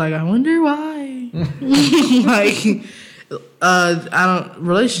 It's like, I wonder why. Like,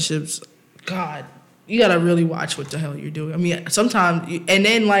 relationships, God, you got to really watch what the hell you're doing. I mean, sometimes, and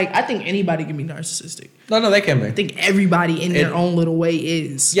then, like, I think anybody can be narcissistic. No, they can be. I think everybody in their own little way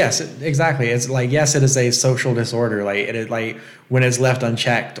is. Yes, exactly. It's like, yes, it is a social disorder. Like, it is like, when it's left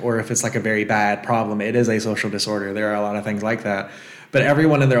unchecked or if it's like a very bad problem, it is a social disorder. There are a lot of things like that. But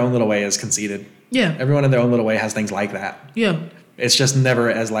everyone in their own little way is conceited. Yeah. Everyone in their own little way has things like that. Yeah. It's just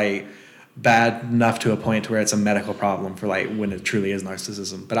never as like bad enough to a point where it's a medical problem for like when it truly is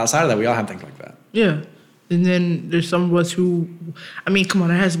narcissism. But outside of that, we all have things like that. Yeah. And then there's some of us who, I mean, come on,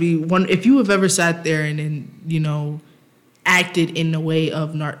 there has to be one. If you have ever sat there and then, acted in the way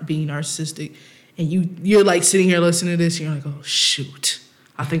of being narcissistic and you're like sitting here listening to this and you're like, oh, shoot.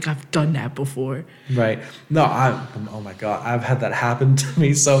 I think I've done that before. Right. No, oh my God. I've had that happen to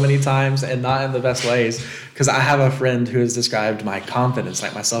me so many times and not in the best ways. Because I have a friend who has described my confidence,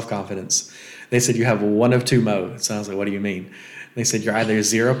 like my self-confidence. They said, you have one of two modes. And I was like, what do you mean? They said, you're either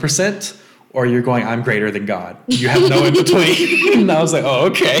 0% or you're going, I'm greater than God. You have no in between. And I was like, oh,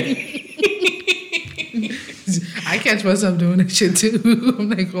 okay. I catch myself doing that shit too. I'm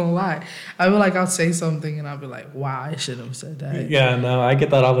not gonna lie. I feel like I'll say something and I'll be like, wow, I shouldn't have said that. Yeah, no, I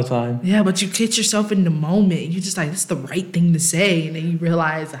get that all the time. Yeah, but you catch yourself in the moment. You're just like, this is the right thing to say. And then you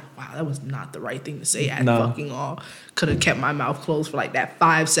realize, wow, that was not the right thing to say at fucking all. Could have kept my mouth closed for like that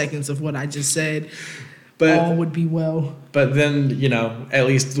 5 seconds of what I just said. But all would be well. But then, at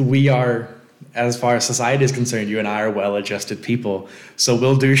least we are, as far as society is concerned, you and I are well-adjusted people. So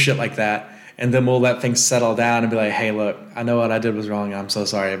we'll do shit like that. And then we'll let things settle down and be like, hey, look, I know what I did was wrong. I'm so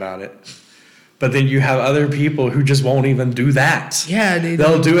sorry about it. But then you have other people who just won't even do that. Yeah,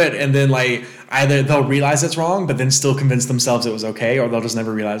 they'll do it. And then like either they'll realize it's wrong, but then still convince themselves it was okay, or they'll just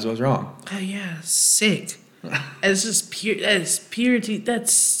never realize it was wrong. Oh, yeah. Sick. It's just pure. That's purity.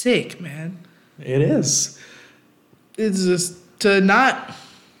 That's sick, man. It is. It's just to not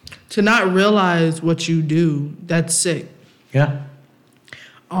realize what you do. That's sick. Yeah.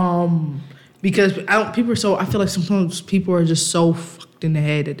 Because I feel like sometimes people are just so fucked fucked in the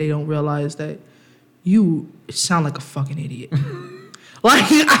head that they don't realize that you sound like a fucking idiot. Like,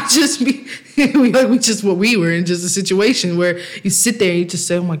 we were in just a situation where you sit there and you just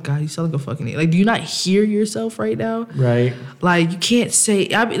say, oh my God, you sound like a fucking idiot. Like, do you not hear yourself right now? Right. Like, you can't say,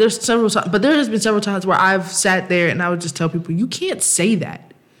 I mean, there's several times, but there has been several times where I've sat there and I would just tell people, you can't say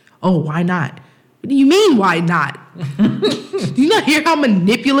that. Oh, why not? What do you mean, why not? Do you not hear how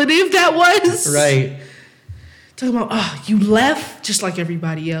manipulative that was? Right. Talking about, oh, you left just like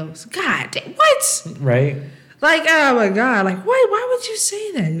everybody else. God damn, what? Right. Like, oh my God, like, why would you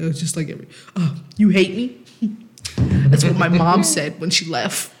say that? It was just like, oh, you hate me? That's what my mom said when she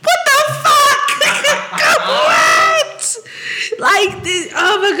left. What the fuck? What? Like,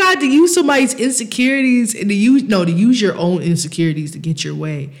 oh my God, to use somebody's insecurities and to use your own insecurities to get your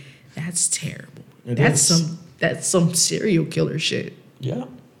way. That's terrible. That's some serial killer shit. Yeah.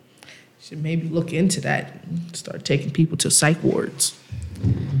 Should maybe look into that and start taking people to psych wards.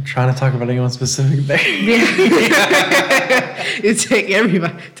 I'm trying to talk about anyone specific there. You take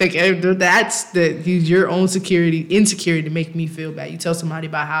everybody. Use your own insecurity to make me feel bad. You tell somebody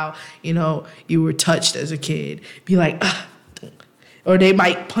about how, you were touched as a kid. Be like, ugh. Or they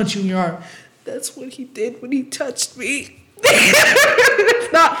might punch you in your arm. That's what he did when he touched me.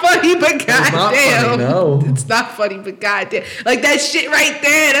 It's not funny, but goddamn. No. It's not funny, but goddamn. Like that shit right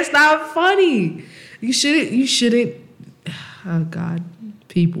there, that's not funny. You shouldn't. Oh God.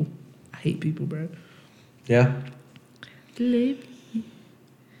 People. I hate people, bro. Yeah.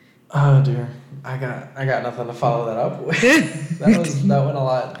 Oh dear. I got nothing to follow that up with. that went a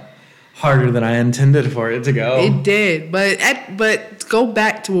lot harder than I intended for it to go. It did. But go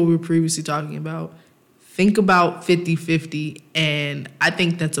back to what we were previously talking about. Think about 50-50, and I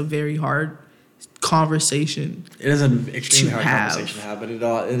think that's a very hard conversation. It is an extremely hard conversation to have, but it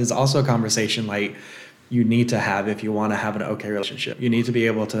is also a conversation like you need to have if you want to have an okay relationship. You need to be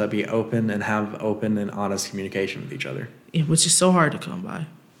able to be open and have open and honest communication with each other. Yeah, which is so hard to come by.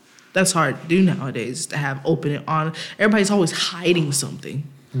 That's hard to do nowadays, to have open and honest. Everybody's always hiding something.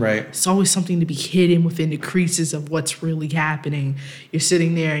 Right. It's always something to be hidden within the creases of what's really happening. You're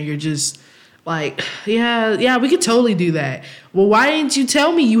sitting there and you're just like, yeah, we could totally do that. Well, why didn't you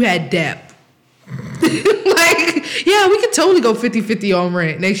tell me you had debt? Like, yeah, we could totally go 50-50 on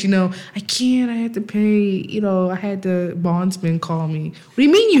rent. Next, I can't. I had to pay. I had the bondsman call me. What do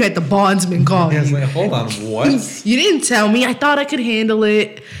you mean you had the bondsman call you? Like, hold on, what? You didn't tell me. I thought I could handle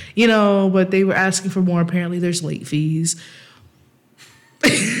it, but they were asking for more. Apparently, there's late fees.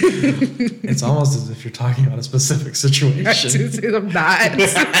 It's almost as if you're talking about a specific situation. I'm not.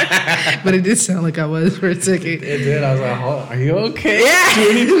 But it did sound like I was for a second. It did. I was like, are you okay? Yeah. Do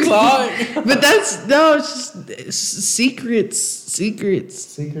we need to talk? But it's just secrets.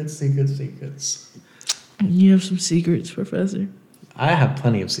 Secrets. You have some secrets, Professor? I have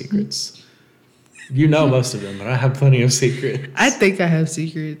plenty of secrets. You know most of them, but I have plenty of secrets. I think I have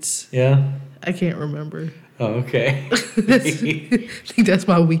secrets. Yeah? I can't remember. Oh, okay. I think that's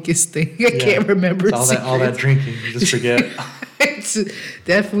my weakest thing. I can't remember it's all that drinking, you just forget. It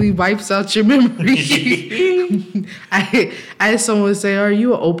definitely wipes out your memory. I had someone say, "Are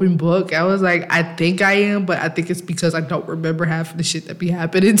you an open book?" I was like, "I think I am, but I think it's because I don't remember half of the shit that be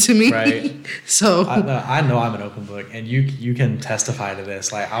happening to me." Right. So I know I'm an open book, and you can testify to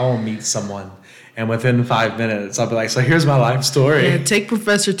this. Like, I will meet someone, and within 5 minutes, I'll be like, "So here's my life story." Yeah, take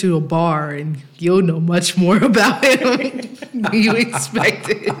Professor to a bar, and you'll know much more about him than you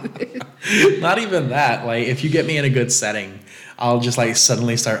expected. Not even that. Like, if you get me in a good setting, I'll just like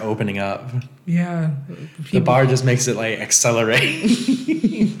suddenly start opening up. Yeah. The bar just makes it like accelerate.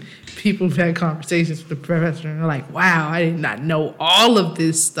 People have had conversations with the professor and they're like, wow, I did not know all of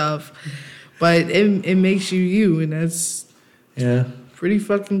this stuff. But it makes you, and that's pretty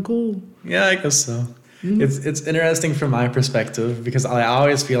fucking cool. Yeah, I guess so. Mm-hmm. It's interesting from my perspective because I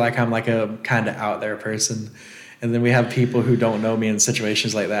always feel like I'm like a kind of out there person. And then we have people who don't know me in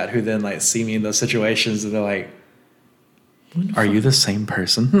situations like that who then like see me in those situations and they're like, are you the same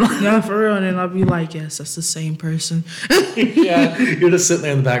person? Yeah, for real. And then I'll be like, yes, that's the same person. Yeah, you're just sitting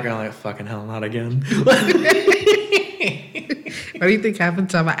there in the background like, fucking hell, not again. What do you think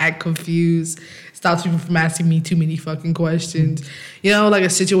happens time I act confused? Stops people from asking me too many fucking questions. Like a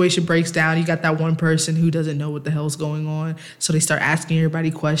situation breaks down. You got that one person who doesn't know what the hell's going on. So they start asking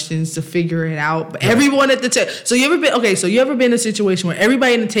everybody questions to figure it out. But everyone at the table. So you ever been in a situation where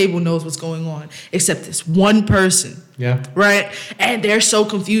everybody in the table knows what's going on except this one person? Yeah. Right? And they're so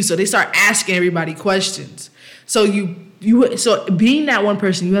confused. So they start asking everybody questions. So so being that one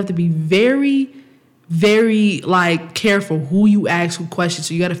person, you have to be very, very like careful who you ask questions.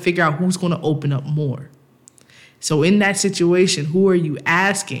 So you got to figure out who's going to open up more. So in that situation, who are you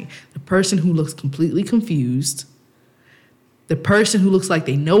asking? The person who looks completely confused, the person who looks like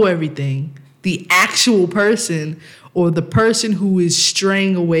they know everything, the actual person, or the person who is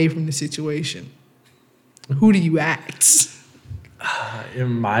straying away from the situation? Who do you ask?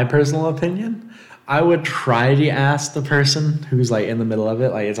 In my personal opinion, I would try to ask the person who's like in the middle of it.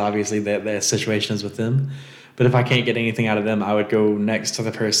 Like, it's obviously the situation is with them. But if I can't get anything out of them, I would go next to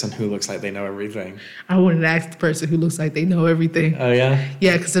the person who looks like they know everything. I wouldn't ask the person who looks like they know everything. Oh, yeah?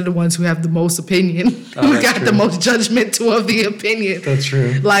 Yeah, because they're the ones who have the most opinion, who got the most judgmental of the opinion. That's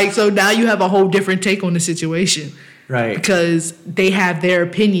true. Like, so now you have a whole different take on the situation. Right. Because they have their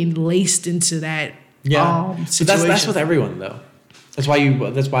opinion laced into that situation. But that's with everyone, though. That's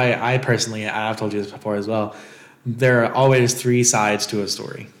why I personally, I've told you this before as well, there are always three sides to a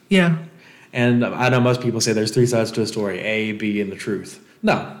story. Yeah. And I know most people say there's three sides to a story, A, B, and the truth.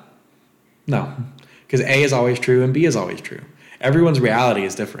 No. Because A is always true and B is always true. Everyone's reality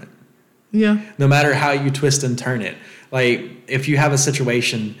is different. Yeah. No matter how you twist and turn it. Like, if you have a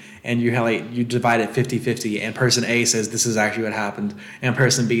situation and you divide it 50-50 and person A says this is actually what happened and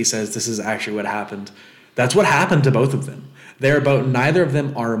person B says this is actually what happened, that's what happened to both of them. Neither of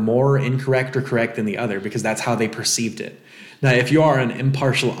them are more incorrect or correct than the other because that's how they perceived it. Now, if you are an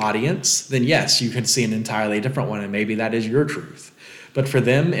impartial audience, then yes, you can see an entirely different one, and maybe that is your truth. But for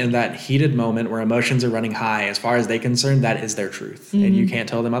them, in that heated moment where emotions are running high, as far as they're concerned, that is their truth. Mm-hmm. And you can't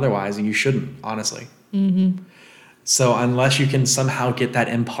tell them otherwise, and you shouldn't, honestly. Mm-hmm. So unless you can somehow get that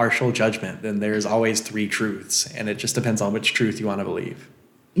impartial judgment, then there's always three truths, and it just depends on which truth you want to believe.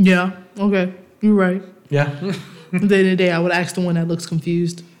 Yeah, okay. You're right. Yeah. At the end of the day, I would ask the one that looks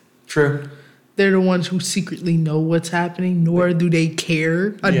confused. True. They're the ones who secretly know what's happening, nor do they care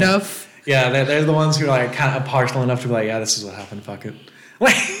enough. Yeah, they're the ones who are like kind of partial enough to be like, yeah, this is what happened, fuck it.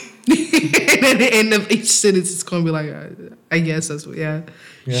 And at the end of each sentence, it's going to be like, I guess that's what,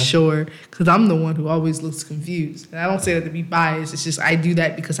 sure. Because I'm the one who always looks confused. And I don't say that to be biased. It's just I do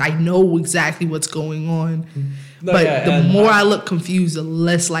that because I know exactly what's going on. No, but the more I look confused, the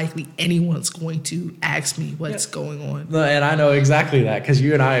less likely anyone's going to ask me what's going on. No, and I know exactly that because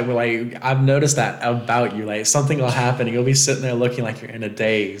you and I were like, I've noticed that about you. Like, something will happen and you'll be sitting there looking like you're in a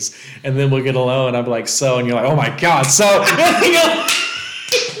daze. And then we'll get alone and I'll be like, so, and you're like, oh my God, so.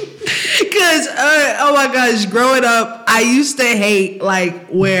 Because, oh my gosh, growing up, I used to hate, like,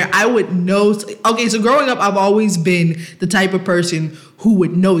 where I would know. Okay, so growing up, I've always been the type of person who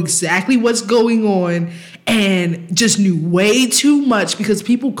would know exactly what's going on and just knew way too much because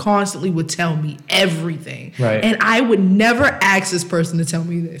people constantly would tell me everything. Right. And I would never ask this person to tell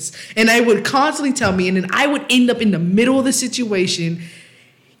me this. And I would constantly tell me, and then I would end up in the middle of the situation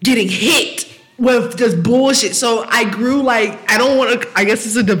getting hit with just bullshit. So I grew like, I guess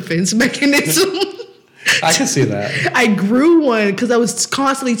it's a defense mechanism. I can see that. I grew one because I was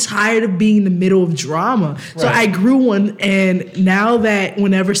constantly tired of being in the middle of drama. So I grew one, and now that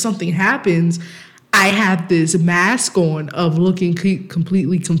whenever something happens, I have this mask on of looking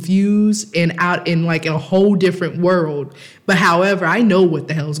completely confused and out in like a whole different world. But however, I know what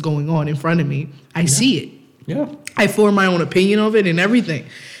the hell's going on in front of me. I see it. Yeah. I form my own opinion of it and everything.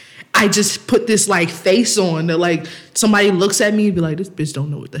 I just put this like face on that like somebody looks at me and be like, this bitch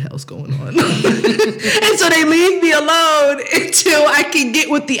don't know what the hell's going on. And so they leave me alone until I can get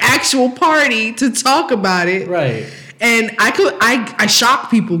with the actual party to talk about it. Right. And I shock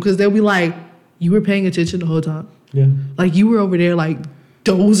people because they'll be like, you were paying attention the whole time? Yeah. Like you were over there like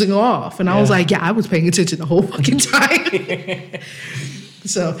dozing off. And I was like, yeah, I was paying attention the whole fucking time.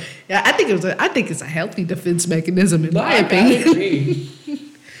 So yeah, I think it's a healthy defense mechanism in my opinion. I agree.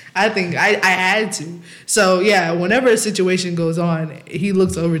 I think I had to. So, yeah, whenever a situation goes on, he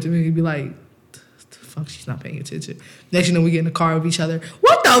looks over to me and he'd be like, the fuck, she's not paying attention. Next you know, we get in the car with each other.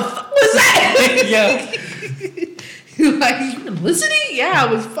 What the fuck was that? Yeah. Like, you were listening? Yeah,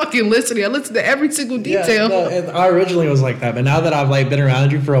 I was fucking listening. I listened to every single detail. Yeah, no, I originally was like that, but now that I've like been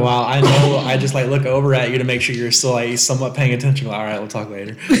around you for a while, I know I just like look over at you to make sure you're still like somewhat paying attention. Like, all right, we'll talk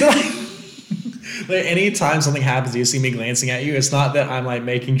later. Like, anytime something happens, you see me glancing at you. It's not that I'm like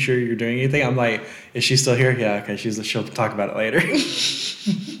making sure you're doing anything. I'm like, is she still here? Yeah, okay. She'll talk about it later.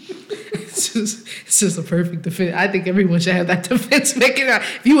 It's just a perfect defense. I think everyone should have that defense mechanism.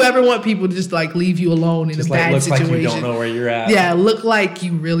 If you ever want people to just like leave you alone in just a bad situation, look like you don't know where you're at. Yeah, look like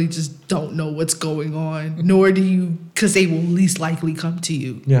you really just don't know what's going on. Nor do you, because they will least likely come to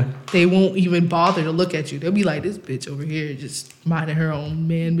you. Yeah, they won't even bother to look at you. They'll be like, this bitch over here just minding her own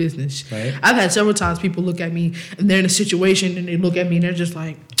man business. Right. I've had several times people look at me and they're in a situation and they look at me and they're just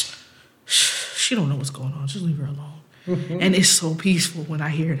like, she don't know what's going on. Just leave her alone. Mm-hmm. And it's so peaceful when I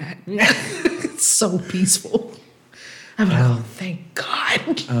hear that. It's so peaceful. I'm like, oh, thank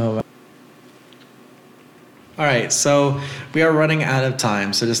God. All right, so we are running out of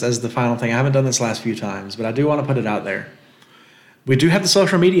time. So just as the final thing, I haven't done this last few times, but I do want to put it out there. We do have the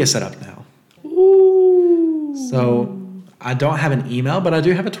social media set up now. Ooh. So I don't have an email, but I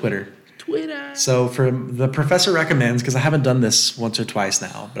do have a Twitter. So for the professor recommends, because I haven't done this once or twice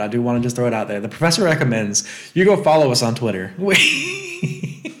now, but I do want to just throw it out there. The professor recommends you go follow us on Twitter. No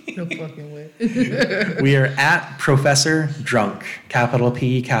fucking way. We are at Professor Drunk, capital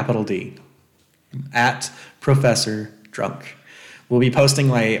P, capital D. At Professor Drunk. We'll be posting,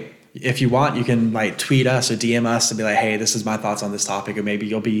 like, if you want, you can like tweet us or DM us and be like, hey, this is my thoughts on this topic, or maybe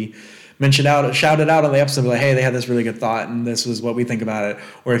you'll be shouted out on the episode, like, hey, they had this really good thought and this was what we think about it.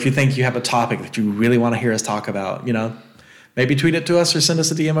 Or if you think you have a topic that you really want to hear us talk about, maybe tweet it to us or send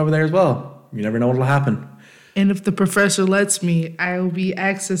us a DM over there as well. You never know what'll happen. And if the professor lets me, I will be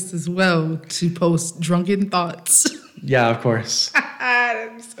accessed as well to post drunken thoughts. Yeah, of course.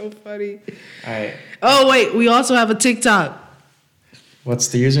 That'd be so funny. All right. Oh, wait, we also have a TikTok. What's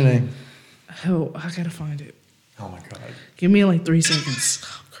the username? Oh, I gotta find it. Oh my God. Give me like 3 seconds.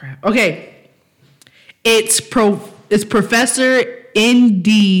 Oh, crap. Okay. It's Professor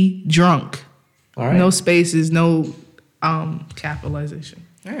ND Drunk. All right. No spaces, no capitalization.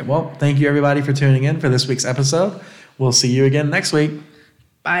 All right. Well, thank you everybody for tuning in for this week's episode. We'll see you again next week.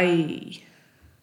 Bye.